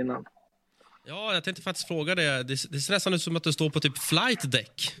dagen innan. Ja, jag tänkte faktiskt fråga det. Det ser nästan ut som att du står på typ flight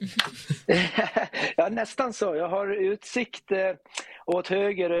deck. Ja, nästan så. Jag har utsikt åt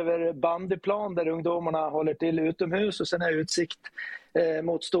höger över bandyplan där ungdomarna håller till utomhus, och sen har jag utsikt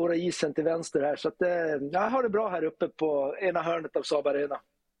mot stora isen till vänster här. Så att, jag har det bra här uppe på ena hörnet av Saab Arena.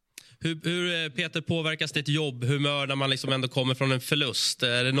 Hur Peter, påverkas ditt jobb, humör när man liksom ändå kommer från en förlust?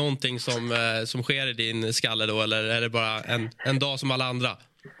 Är det någonting som sker i din skalle då, eller är det bara en dag som alla andra?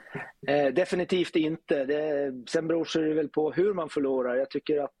 Definitivt inte. Sen beror det väl på hur man förlorar. Jag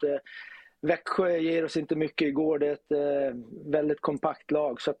tycker att Växjö ger oss inte mycket igår. Det är ett väldigt kompakt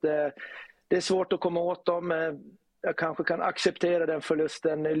lag, så att det är svårt att komma åt dem. Jag kanske kan acceptera den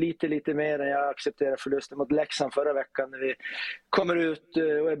förlusten lite mer än jag accepterar förlusten mot Leksand förra veckan, när vi kommer ut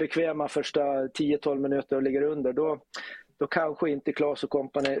och är bekväma första 10-12 minuter och ligger under. Då kanske inte Claes och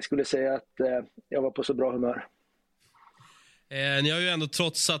kompani skulle säga att jag var på så bra humör. Ni har ju ändå,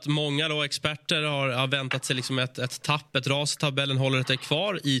 trots att många då experter har väntat sig liksom ett tapp, ett ras i tabellen, håller det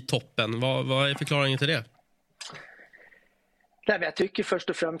kvar i toppen. Vad är förklaringen till det? Nej, men jag tycker först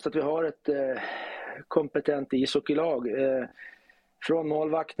och främst att vi har ett kompetent ishockeylag. Från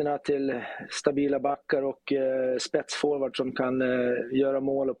målvakterna till stabila backar och spetsforward som kan göra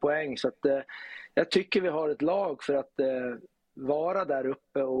mål och poäng. Så att, jag tycker vi har ett lag för att vara där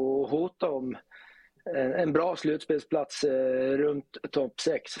uppe och hota om en bra slutspelsplats runt topp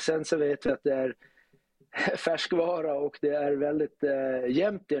 6. Sen så vet vi att det är färskvara och det är väldigt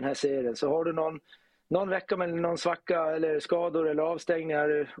jämnt i den här serien. Så har du någon vecka med någon svacka eller skador eller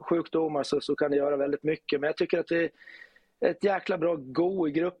avstängningar, sjukdomar så kan det göra väldigt mycket. Men jag tycker att det är ett jäkla bra go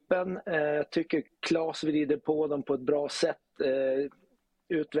i gruppen. Jag tycker Claes vrider på dem på ett bra sätt.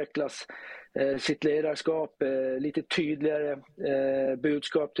 Utvecklas sitt ledarskap, lite tydligare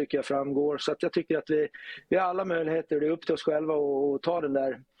budskap tycker jag framgår. Så att jag tycker att vi har alla möjligheter. Det är upp till oss själva att ta den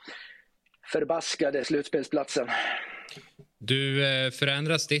där förbaskade slutspelsplatsen. Du,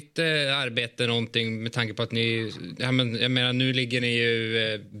 förändras ditt arbete någonting med tanke på att ni, jag menar nu ligger ni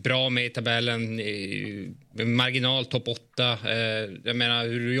ju bra med i tabellen, marginal topp 8. Jag menar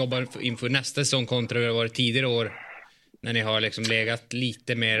hur du jobbar inför nästa säsong kontra hur det har varit tidigare år när ni har liksom legat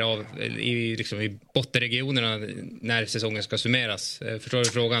lite mer i bottenregionerna när säsongen ska summeras. Förstår du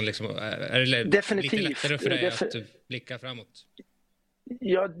frågan? Liksom, är det definitivt lite lättare för dig att blicka framåt?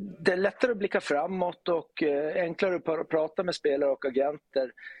 Ja, det är lättare att blicka framåt och enklare att prata med spelare och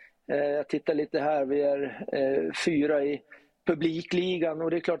agenter. Jag tittar lite här, vi är 4 i publikligan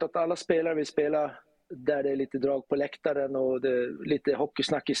och det är klart att alla spelare vill spela där det är lite drag på läktaren och det är lite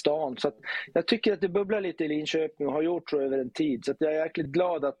hockeysnack i stan. Så att jag tycker att det bubblar lite i Linköping och har gjort så över en tid. Så att jag är jäkligt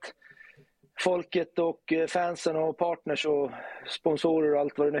glad att folket och fansen och partners och sponsorer och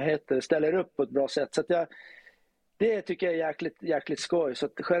allt vad det nu heter ställer upp på ett bra sätt. Så att det tycker jag är jäkligt skoj. Så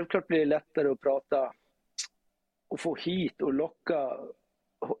att självklart blir det lättare att prata och få hit och locka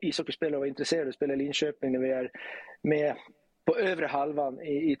ishockeyspelare och vara intresserade att spela i Linköping när vi är med på övre halvan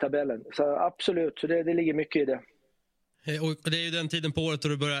i tabellen. Så absolut, så det ligger mycket i det. Och det är ju den tiden på året då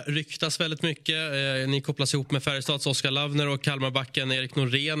det börjar ryktas väldigt mycket. Ni kopplas ihop med Färjestads Oskar Lavner och Kalmarbacken Erik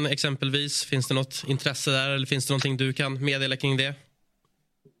Norén exempelvis. Finns det något intresse där eller finns det någonting du kan meddela kring det?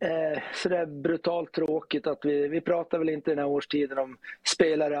 Så det är brutalt tråkigt att vi pratar väl inte den här årstiden om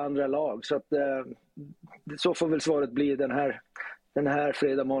spelare i andra lag. Så att så får väl svaret bli den här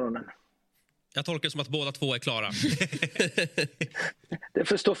fredag morgonen. Jag tolkar det som att båda två är klara. Det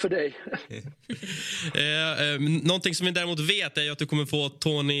får stå för dig. Någonting som vi däremot vet är att du kommer få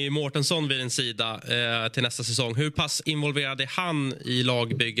Tony Mårtensson vid din sida till nästa säsong. Hur pass involverad är han i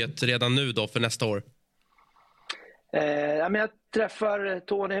lagbygget redan nu då för nästa år? Jag träffar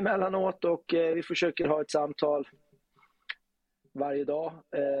Tony emellanåt och vi försöker ha ett samtal varje dag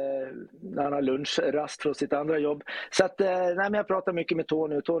när han har lunchrast från sitt andra jobb. Så att, jag pratar mycket med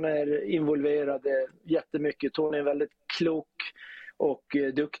Tony. Tony är involverad jättemycket. Tony är en väldigt klok och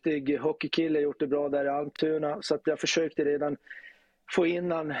duktig hockeykille, gjort det bra där i Almtuna. Så att jag försökte redan få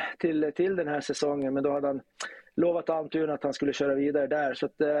in han till den här säsongen, men då hade han lovat Almtuna att han skulle köra vidare där. Så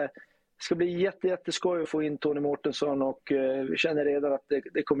att det ska bli jätteskoj att få in Tony Mårtensson och vi känner redan att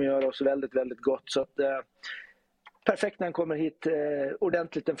det kommer göra oss väldigt, väldigt gott. Så att perfekt när han kommer hit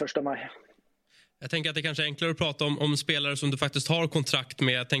ordentligt den 1 maj. Jag tänker att det kanske är enklare att prata om spelare som du faktiskt har kontrakt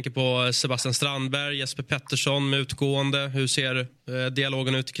med. Jag tänker på Sebastian Strandberg, Jesper Pettersson med utgående. Hur ser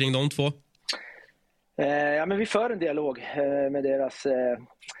dialogen ut kring de två? Men vi för en dialog med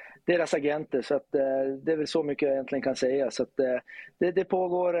deras agenter. Så att, det är väl så mycket jag egentligen kan säga. Så att, det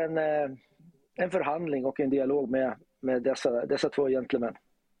pågår en förhandling och en dialog med dessa två gentlemän.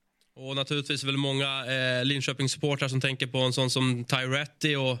 Och naturligtvis är väl många Linköping-supportrar som tänker på en sån som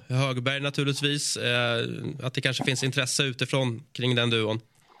Tyretti och Högberg naturligtvis. Att det kanske finns intresse utifrån kring den duon.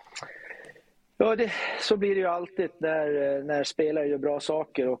 Ja, så blir det ju alltid när spelare gör bra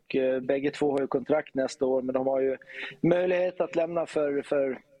saker och bägge två har ju kontrakt nästa år, men de har ju möjlighet att lämna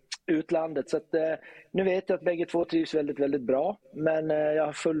för utlandet. Så att, nu vet jag att bägge två trivs väldigt, väldigt bra, men jag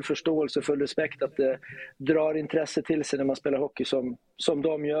har full förståelse och full respekt att det drar intresse till sig när man spelar hockey som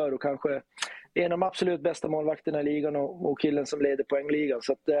de gör och kanske är en av de absolut bästa målvakterna i ligan och killen som leder poängligan.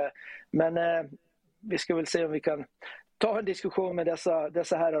 Så att, men vi ska väl se om vi kan ta en diskussion med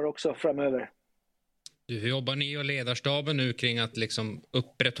dessa herrar också framöver. Hur jobbar ni och ledarstaben nu kring att liksom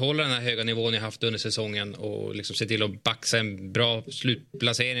upprätthålla den här höga nivån ni haft under säsongen och liksom se till att baxa en bra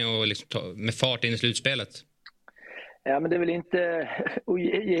slutplacering och liksom med fart in i slutspelet? Ja, men det är väl inte att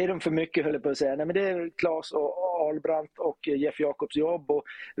ge dem för mycket, höll jag på att säga. Nej, men det är Claes och Albrandt och Jeff Jakobs jobb och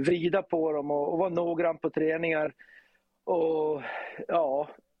vrida på dem och vara noggrann på träningar. Och ja,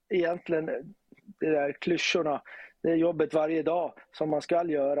 egentligen det där klyschorna, det är jobbet varje dag som man ska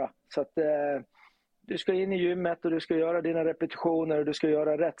göra. Så att du ska in i gymmet och du ska göra dina repetitioner och du ska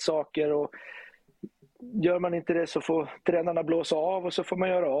göra rätt saker och gör man inte det så får tränarna blåsa av och så får man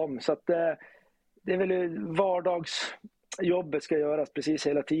göra om. Så att det är väl vardagsjobbet ska göras precis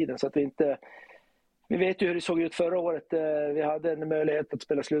hela tiden så att vi vet ju hur det såg ut förra året. Vi hade en möjlighet att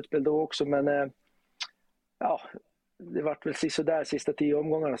spela slutspel då också, men ja, det vart väl sådär sista 10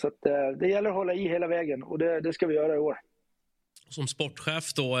 omgångarna. Så att, det gäller att hålla i hela vägen och det ska vi göra i år. Som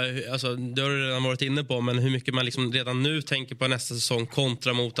sportchef då, alltså, det har du redan varit inne på, men hur mycket man liksom redan nu tänker på nästa säsong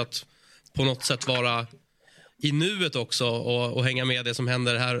kontra mot att på något sätt vara i nuet också och hänga med det som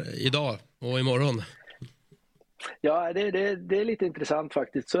händer här idag och imorgon? Ja, det är lite intressant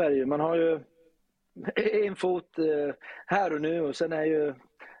faktiskt, så är det ju. Man har ju en fot här och nu och sen är ju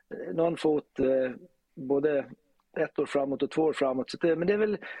någon fot både 1 år framåt och 2 år framåt. Så men det är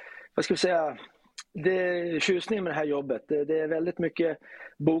väl, vad ska vi säga, det är tjusning med det här jobbet. Det är väldigt mycket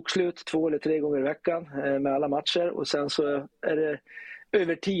bokslut 2 eller 3 gånger i veckan med alla matcher och sen så är det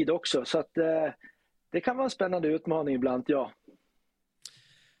över tid också. Så att det kan vara en spännande utmaning ibland, ja.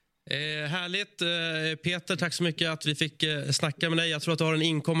 Härligt. Peter, tack så mycket att vi fick snacka med dig. Jag tror att du har en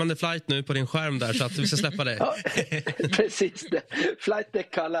inkommande flight nu på din skärm där, så att vi ska släppa dig. Ja, precis det. Flight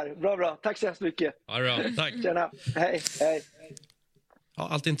deck kallar. Bra. Tack så hemskt mycket. Ja, bra. Tack. Tjena. Hej. Ja,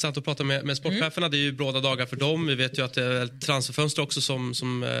 alltid intressant att prata med sportcheferna. Det är ju bråda dagar för dem. Vi vet ju att det är ett transferfönster också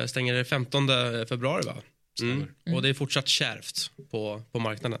som stänger den 15 februari, va? Och det är fortsatt kärvt på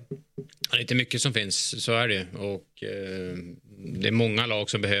marknaden. Ja, det är inte mycket som finns, så är det. Och det är många lag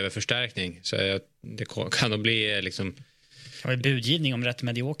som behöver förstärkning. Så det kan nog bli liksom... Har vi budgivning om rätt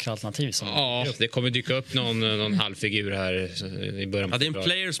mediokra alternativ? Ja, det kommer dyka upp någon halvfigur här i början. Ja, det är en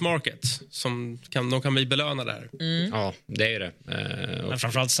players market som de kan bli belönade där. Ja, det är det. Men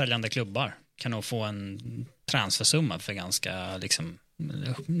framförallt säljande klubbar kan nog få en transfersumma för ganska liksom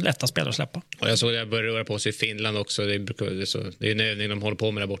lätta spel att släppa. Och jag såg det började röra på sig i Finland också. Det är en övning de håller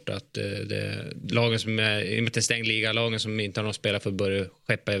på med där borta. Att lagen som är i en stängd liga, lagen som inte har någon spelare för att börja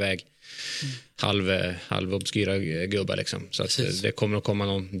skeppa iväg halvobskyra gubbar liksom. Så att det kommer att komma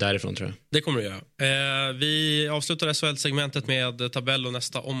någon därifrån, tror jag. Det kommer det göra. Vi avslutar SHL-segmentet med tabell och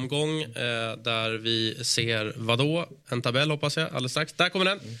nästa omgång där vi ser vadå? En tabell hoppas jag alldeles strax. Där kommer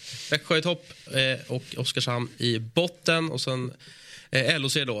den. Växjö i topp och Oskarshamn i botten och sen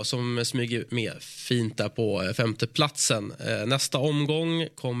LOC då som smyger med fint där på 5:e platsen. Nästa omgång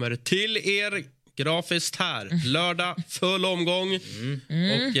kommer till er grafiskt här. Lördag, full omgång.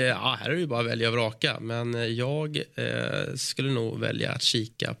 Och här är det ju bara att välja och vraka. Men jag skulle nog välja att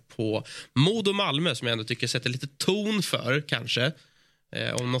kika på Modo Malmö som jag ändå tycker sätter lite ton för kanske.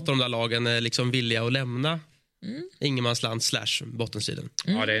 Om något av de där lagen är liksom villiga att lämna Ingenmansland / bottenstriden.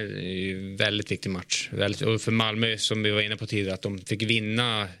 Ja, det är ju väldigt viktig match. Och för Malmö, som vi var inne på tidigare, att de fick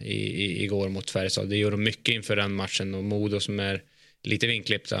vinna igår mot Färjestad. Det gör de mycket inför den matchen. Och Modo som är lite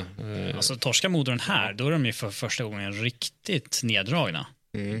vinklippta. Alltså torska Modo den här, då är de ju för första gången riktigt neddragna.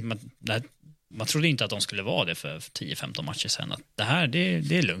 Man trodde inte att de skulle vara det för 10-15 matcher sedan. Att det här,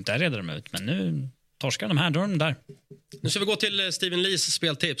 det är lugnt, där reder de ut. Men nu torskar de här, då är de där. Nu ska vi gå till Steven Lees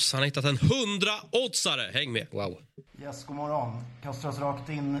speltips. Han har hittat en 100-oddsare. Häng med. Wow. Yes, god morgon. Kastas rakt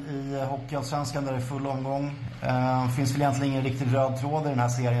in i Hockey-Sverige där det är full omgång. Finns väl egentligen ingen riktigt röd tråd i den här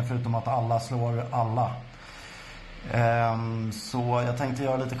serien förutom att alla slår alla. Så jag tänkte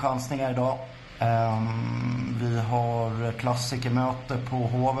göra lite chansningar idag. Vi har klassikermöte på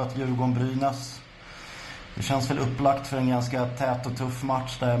Hovet, Djurgården-Brynäs. Det känns väl upplagt för en ganska tät och tuff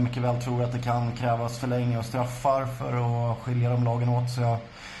match där jag mycket väl tror att det kan krävas förlängning och straffar för att skilja de lagen åt. Så jag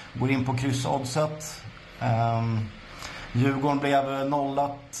går in på kryssoddset. Djurgården blev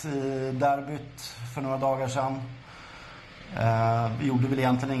nollat i derbyt för några dagar sedan. Vi gjorde väl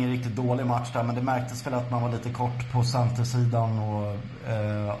egentligen ingen riktigt dålig match där, men det märktes väl att man var lite kort på centersidan och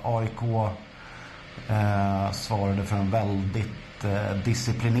AIK svarade för en väldigt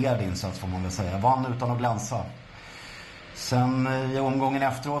disciplinerad insats får man väl säga. Vann utan att glänsa. Sen i omgången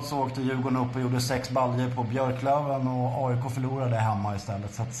efteråt så åkte Djurgården upp och gjorde 6 baljor på Björklöven och AIK förlorade hemma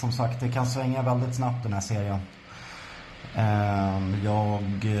istället. Så att, som sagt, det kan svänga väldigt snabbt den här serien.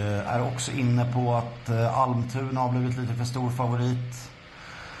 Jag är också inne på att Almtuna har blivit lite för stor favorit.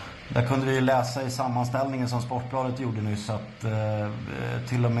 Där kunde vi läsa i sammanställningen som Sportbladet gjorde nyss att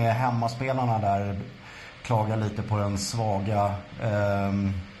till och med hemmaspelarna där klagar lite på den svaga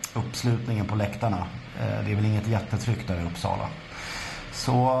uppslutningen på läktarna. Det är väl inget jättetryck där i Uppsala.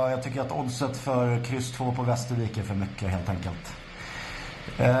 Så jag tycker att oddset för kryss 2 på Västervik är för mycket helt enkelt.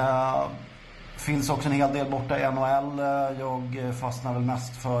 Finns också en hel del borta i NHL. Jag fastnar väl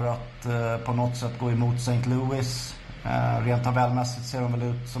mest för att på något sätt gå emot St. Louis. Rent tabellmässigt ser de väl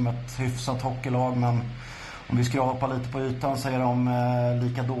ut som ett hyfsat hockeylag, men om vi ska hoppa lite på ytan så är de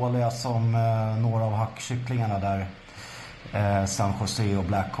lika dåliga som några av hackkycklingarna där. San Jose och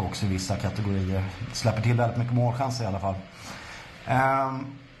Blackhawks i vissa kategorier. Släpper till väldigt mycket målchanser i alla fall.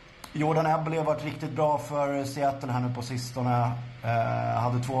 Jordan Eberle har varit riktigt bra för Seattle här nu på sistone.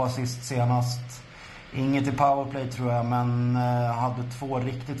 Hade 2 assist senast. Inget i powerplay tror jag, men hade 2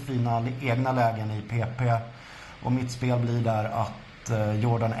 riktigt fina egna lägen i PP. Och mitt spel blir där att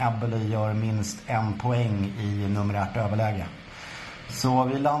Jordan Eberle gör minst 1 poäng i numerärt överläge. Så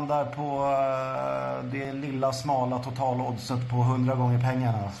vi landar på det lilla smala totaloddset på 100 gånger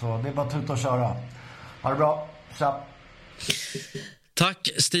pengarna. Så det är bara att tuta och köra. Ha det bra. Tja! Tack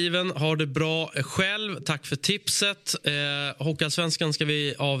Steven, har det bra själv. Tack för tipset. Hockey-Svenskan ska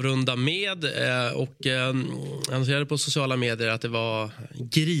vi avrunda med. Jag annonserade på sociala medier att det var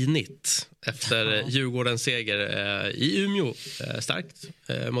grinigt efter Djurgårdens seger i Umeå. Starkt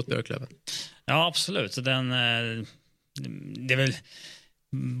mot Björklöven. Ja, absolut. Det är väl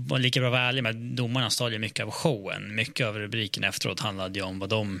var lika bra att vara ärlig med. Domarna stal ju mycket av showen. Mycket av rubriken efteråt handlade ju om vad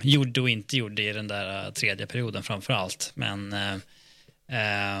de gjorde och inte gjorde i den där tredje perioden framför allt. Men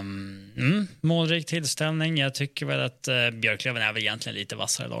målrik tillställning. Jag tycker väl att Björklöven är väl egentligen lite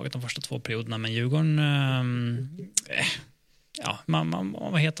vassare laget de första 2 perioderna, men Djurgården man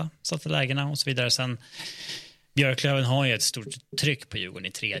var heta, satte lägena och så vidare. Sen Björklöven har ju ett stort tryck på Djurgården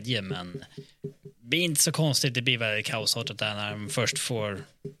i tredje, men det är inte så konstigt. Det blir väldigt kaosartat där när de först får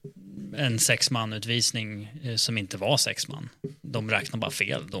en 6-man-utvisning som inte var 6-man. De räknar bara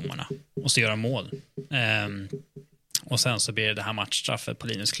fel, domarna, och så gör de mål. Och sen så blir det här matchstraffet på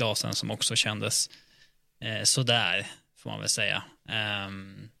Linus Klasen som också kändes sådär, får man väl säga.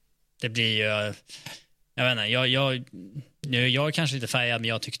 Det blir ju, jag vet inte, jag är kanske lite färgad, men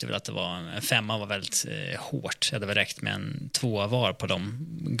jag tyckte väl att det var en 5 var väldigt hårt. Det hade väl räckt med en 2 var på de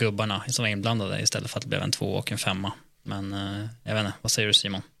gubbarna som var inblandade istället för att det blev en 2 och en 5. Men jag vet inte, vad säger du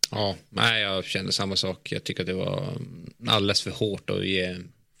Simon? Ja, nej, jag kände samma sak. Jag tycker att det var alldeles för hårt att ge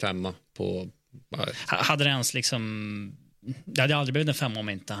 5 på. Hade det ens liksom, det hade aldrig blivit en 5 om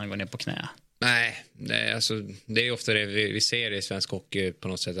inte han går ner på knä. Nej, alltså, det är ofta det vi ser i svensk hockey på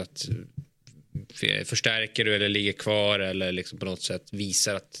något sätt, att förstärker du eller ligger kvar eller liksom på något sätt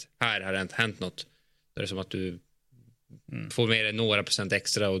visar att här har det inte hänt något. Det är som att du får med dig några procent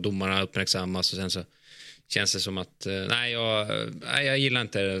extra och domarna uppmärksammas, och sen så känns det som att jag gillar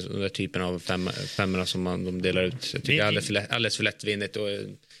inte den där typen av 5 som de delar ut. Jag tycker alldeles för lättvindigt, och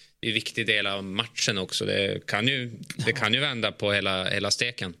det är en viktig del av matchen också. Det kan ju vända på hela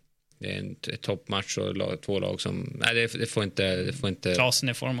steken. Det är en toppmatch och 2 lag som det får inte. Klasen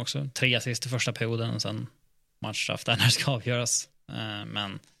i form också. 3 assist i första perioden och sen matchstraff där när det ska avgöras.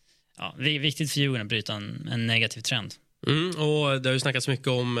 Men ja, det är viktigt för Djurgården att bryta en negativ trend. Och det har ju snackats mycket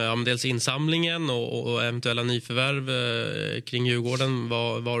om dels insamlingen och eventuella nyförvärv kring Djurgården.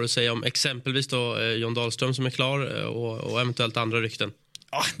 Vad du säger om exempelvis då John Dahlström som är klar och eventuellt andra rykten?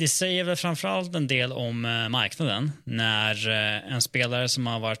 Ja, det säger väl framförallt en del om marknaden när en spelare som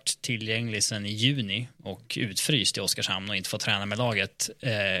har varit tillgänglig sedan i juni och utfryst i Oskarshamn och inte fått träna med laget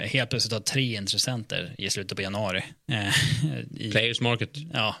helt plötsligt har 3 intressenter i slutet på januari. Players market.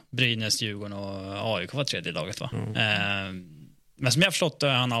 Ja, Brynäs, Djurgården och AIK var tredje laget, va? Men som jag har förstått har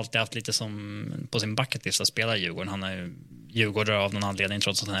han alltid haft lite som på sin bucketlist att spela i Djurgården. Han är Djurgårdare av någon anledning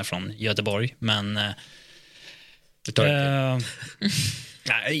trots att han är från Göteborg. Men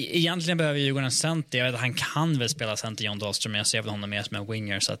nej, egentligen behöver Djurgården en center. Jag vet att han kan väl spela center, John Dahlström, men jag ser väl honom mer som en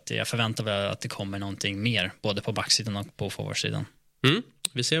winger, så att jag förväntar väl att det kommer någonting mer både på backsidan och på forwardsidan.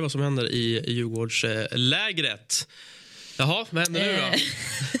 Vi ser vad som händer i Djurgårdslägret. Jaha, vad händer nu då?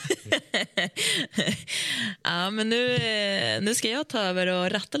 Ja, men nu ska jag ta över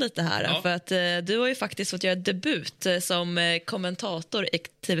och ratta lite här. Ja. För att du har ju faktiskt fått göra debut som kommentator i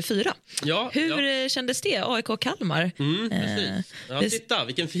TV4. Ja, Hur kändes det? AIK Kalmar. Titta,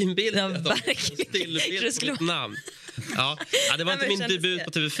 vilken fin bild. Ja, verkligen. Stillbild på mitt namn. Ja, det var inte min debut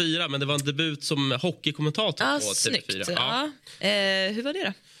på TV4, men det var en debut som hockeykommentator på TV4. Ja. Hur var det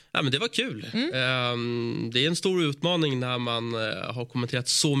då? Ja, men det var kul. Det är en stor utmaning när man har kommenterat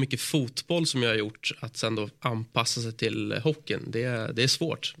så mycket fotboll som jag har gjort, att sen då anpassa sig till hockeyn. Det är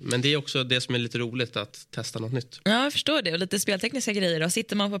svårt, men det är också det som är lite roligt, att testa något nytt. Ja, jag förstår det. Och lite speltekniska grejer då.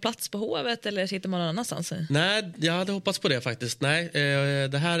 Sitter man på plats på Hovet eller sitter man någon annanstans? Nej, jag hade hoppats på det faktiskt. Nej,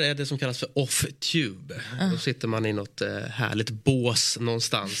 det här är det som kallas för off-tube. Då sitter man i något härligt bås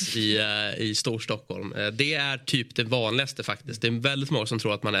någonstans i Storstockholm. Det är typ det vanligaste faktiskt. Det är väldigt många som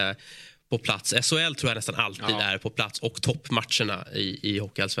tror att man är på plats. SHL tror jag nästan alltid är på plats, och toppmatcherna i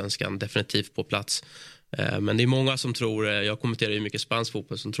Hockey-Allsvenskan definitivt på plats. Men det är många som tror, jag kommenterar ju mycket spansk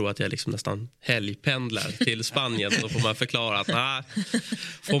fotboll, som tror att jag liksom nästan helgpendlar till Spanien. Då får man förklara att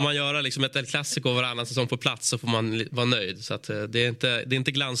får man göra liksom ett klassiko varannan säsong på plats, så får man vara nöjd. Så att det är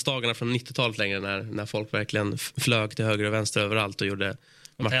inte glansdagarna från 90-talet längre när folk verkligen flög till höger och vänster överallt och gjorde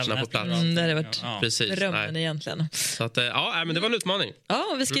matcherna på plats. Det hade varit Precis. drömmen egentligen. Så att, men det var en utmaning. Ja,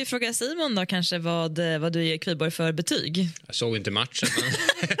 och vi ska ju fråga Simon då kanske vad du ger Kviborg för betyg. Jag såg inte matchen.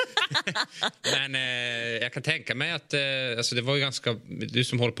 Men jag kan tänka mig att alltså det var ju ganska, du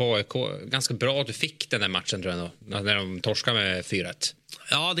som håller på AIK, ganska bra att du fick den där matchen tror jag då, när de torskade med 4-1.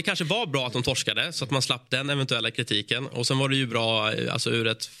 Ja, det kanske var bra att de torskade så att man slapp den eventuella kritiken. Och sen var det ju bra alltså ur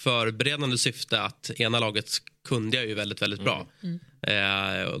ett förberedande syfte att ena laget kunde jag ju väldigt, väldigt bra.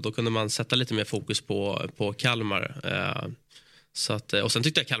 Och då kunde man sätta lite mer fokus på Kalmar. Så att, och sen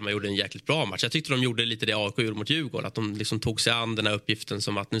tyckte jag Kalmar gjorde en jäkligt bra match. Jag tyckte de gjorde lite det AIK gjorde mot Djurgården. Att de liksom tog sig an den här uppgiften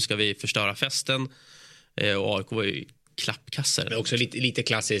som att nu ska vi förstöra festen. Och AIK var ju klappkasser. Men också lite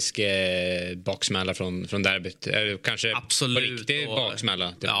klassisk baksmälla från derbyt. Kanske absolut riktig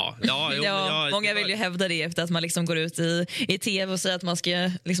baksmälla. Typ. Många vill ju hävda det efter att man liksom går ut i tv och säger att man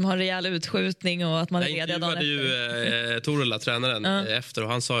ska liksom ha en rejäl utskjutning och att man är ledig dagen efter. Jag intervjuade ju Torilla, tränaren, efter och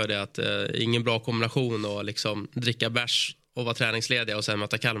han sa ju det att ingen bra kombination och liksom dricka bärs och vara träningslediga och sen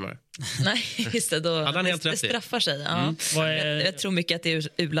möta Kalmar. Nej, just det. Då det straffar sig. Ja. Jag tror mycket att det är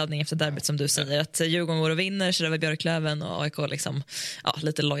urladdning efter derbyt som du säger. Att Djurgården går och vinner, så det var Björklöven och AIK liksom,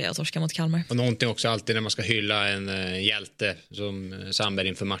 lite loja och torska mot Kalmar. Och någonting också alltid när man ska hylla en hjälte som Sandberg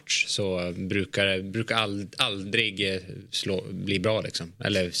inför match så brukar aldrig bli bra liksom.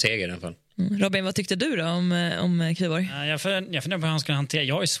 Eller seger i alla fall. Robin, vad tyckte du då om Kviborg? Jag funderar på hur han ska hantera.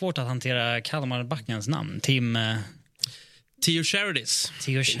 Jag har ju svårt att hantera Kalmarbackens namn. Theo Charidis.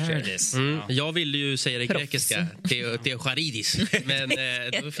 Jag ville ju säga det grekiska. Theo Charidis. Men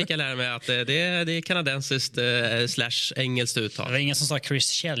då fick jag lära mig att det är kanadensiskt / engelskt uttal. Det var ingen som sa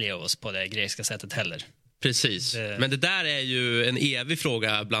Chris Chelios på det grekiska sättet heller. Precis. Men det där är ju en evig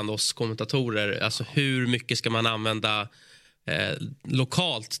fråga bland oss kommentatorer. Alltså hur mycket ska man använda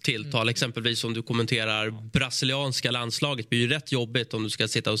lokalt tilltal, exempelvis om du kommenterar brasilianska landslaget, blir ju rätt jobbigt om du ska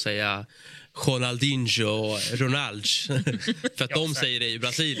sitta och säga Ronaldinho och Ronaldo för att de säger det i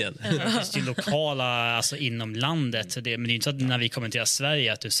Brasilien. Det är lokala alltså inom landet, men det är inte så att när vi kommenterar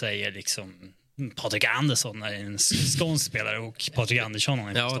Sverige att du säger liksom Patrik Andersson är en skånsk spelare och Patrik Andersson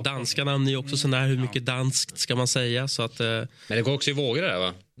är ja, danska namn är ju också sån där, hur mycket danskt ska man säga så att, men det går också i vågor där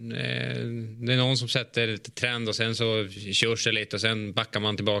va? Det är någon som sätter lite trend och sen så körs det lite och sen backar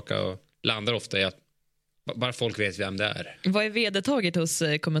man tillbaka och landar ofta i att bara folk vet vem det är. Vad är vedertaget hos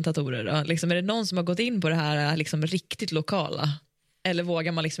kommentatorer då? Liksom, är det någon som har gått in på det här liksom riktigt lokala? Eller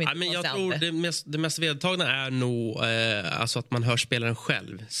vågar man liksom inte men jag tror det mest vedertagna är nog alltså att man hör spelaren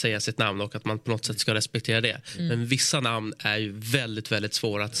själv säga sitt namn och att man på något sätt ska respektera det. Men vissa namn är ju väldigt, väldigt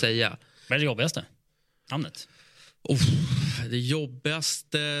svåra att säga. Vad är det jobbigaste? Namnet? Det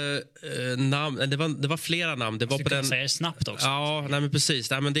jobbigaste namn, det var flera namn. Det var på den säga snabbt också. Ja, nej men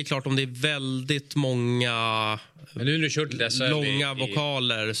precis. Nej, men det är klart om det är väldigt många långa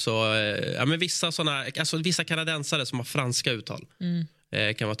vokaler så men vissa såna, alltså vissa kanadensare som har franska uttal.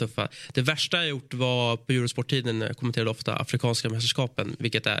 Kan vara tuffa. Det värsta jag gjort var på Eurosport-tiden, jag kommenterade ofta afrikanska mästerskapen,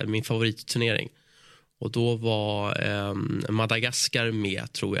 vilket är min favoritturnering. Och då var Madagaskar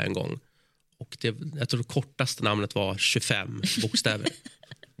med, tror jag, en gång. Och jag tror det kortaste namnet var 25 bokstäver.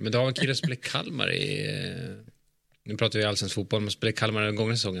 Men då har en kille som spelar Kalmar i... Nu pratar vi allsvensk fotboll, men spelar Kalmar den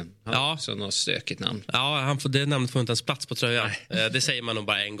gångna säsongen. Så något stökigt namn. Ja, det namnet får inte ens plats på tröjan. Det säger man nog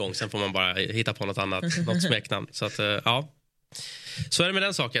bara en gång, sen får man bara hitta på något annat, något smeknamn. Så att, ja. Så är det med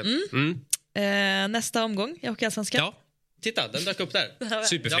den saken. Nästa omgång i Hockeyallsvenskan. Ja. Titta, den dök upp där.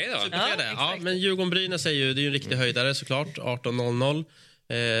 Superfredag. Ja, men Djurgården-Brynäs är ju en riktig höjdare såklart. 18:00.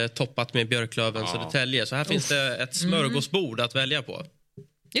 Toppat med Björklöven Södertälje. Så här finns det ett smörgåsbord att välja på.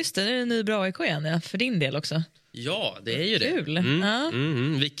 Just det, nu är det ny bra AIK igen, för din del också. Ja, det är ju det. Kul.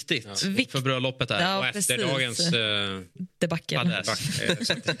 Viktigt för bröllopet här. Ja, och efter dagens debacle.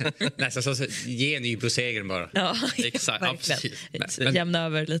 Nästan så ge en ny brosegern bara. Ja, exakt. Men jämna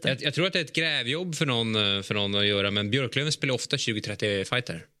över lite. Jag tror att det är ett grävjobb för någon att göra, men Björklöven spelar ofta 20-30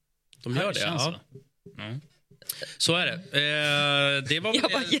 fighter. De gör det, ja. Så är det. Det var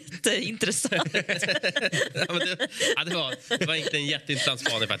jag var jätteintressant. Det var inte en jätteintressant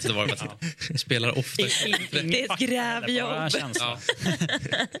spaning faktiskt. Det var spelar ofta. Det är ett grävjobb.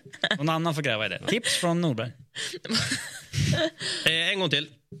 Någon annan får gräva i det. Tips från Norberg. En gång till.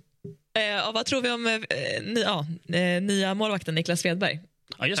 Vad tror vi om nya målvakten Niklas Svedberg?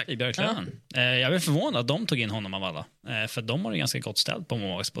 Ja, just det, i Björklöven. Jag är förvånad att de tog in honom av alla. För de har ju ganska gott ställt på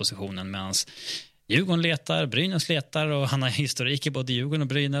målvaktspositionen, medan Djurgården letar, Brynäs letar, och han har historik i både Djurgården och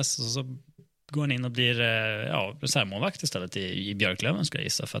Brynäs, och så går han in och blir reservmålvakt istället i Björklöven, skulle jag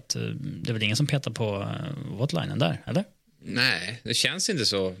gissa, för att det är väl ingen som petar på Watlinen där, eller? Nej, det känns inte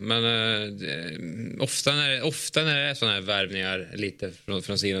så. Men ofta när det är sådana här värvningar lite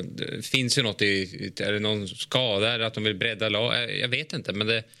från sidan, finns ju något är det någon skada eller att de vill bredda lag? Jag vet inte, men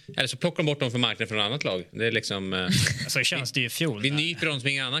eller så plockar de bort dem för marknaden från ett annat lag. Det är liksom... Så känns det ju i fjol. Vi nyper dem som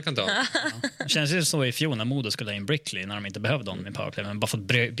ingen annan kan ta. Det känns ju så i fjol när Modo skulle ha in Brickley när de inte behövde honom i powerplay, men bara för att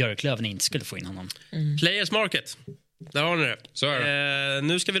Björklöven inte skulle få in honom. Players Market. Där har ni det. Så är det.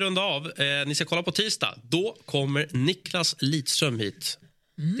 Nu ska vi runda av. Ni ska kolla på tisdag. Då kommer Niklas Lidström hit.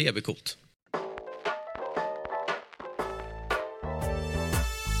 Det blir coolt.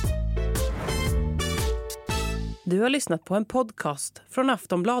 Du har lyssnat på en podcast från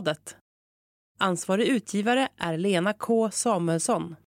Aftonbladet. Ansvarig utgivare är Lena K. Samuelsson.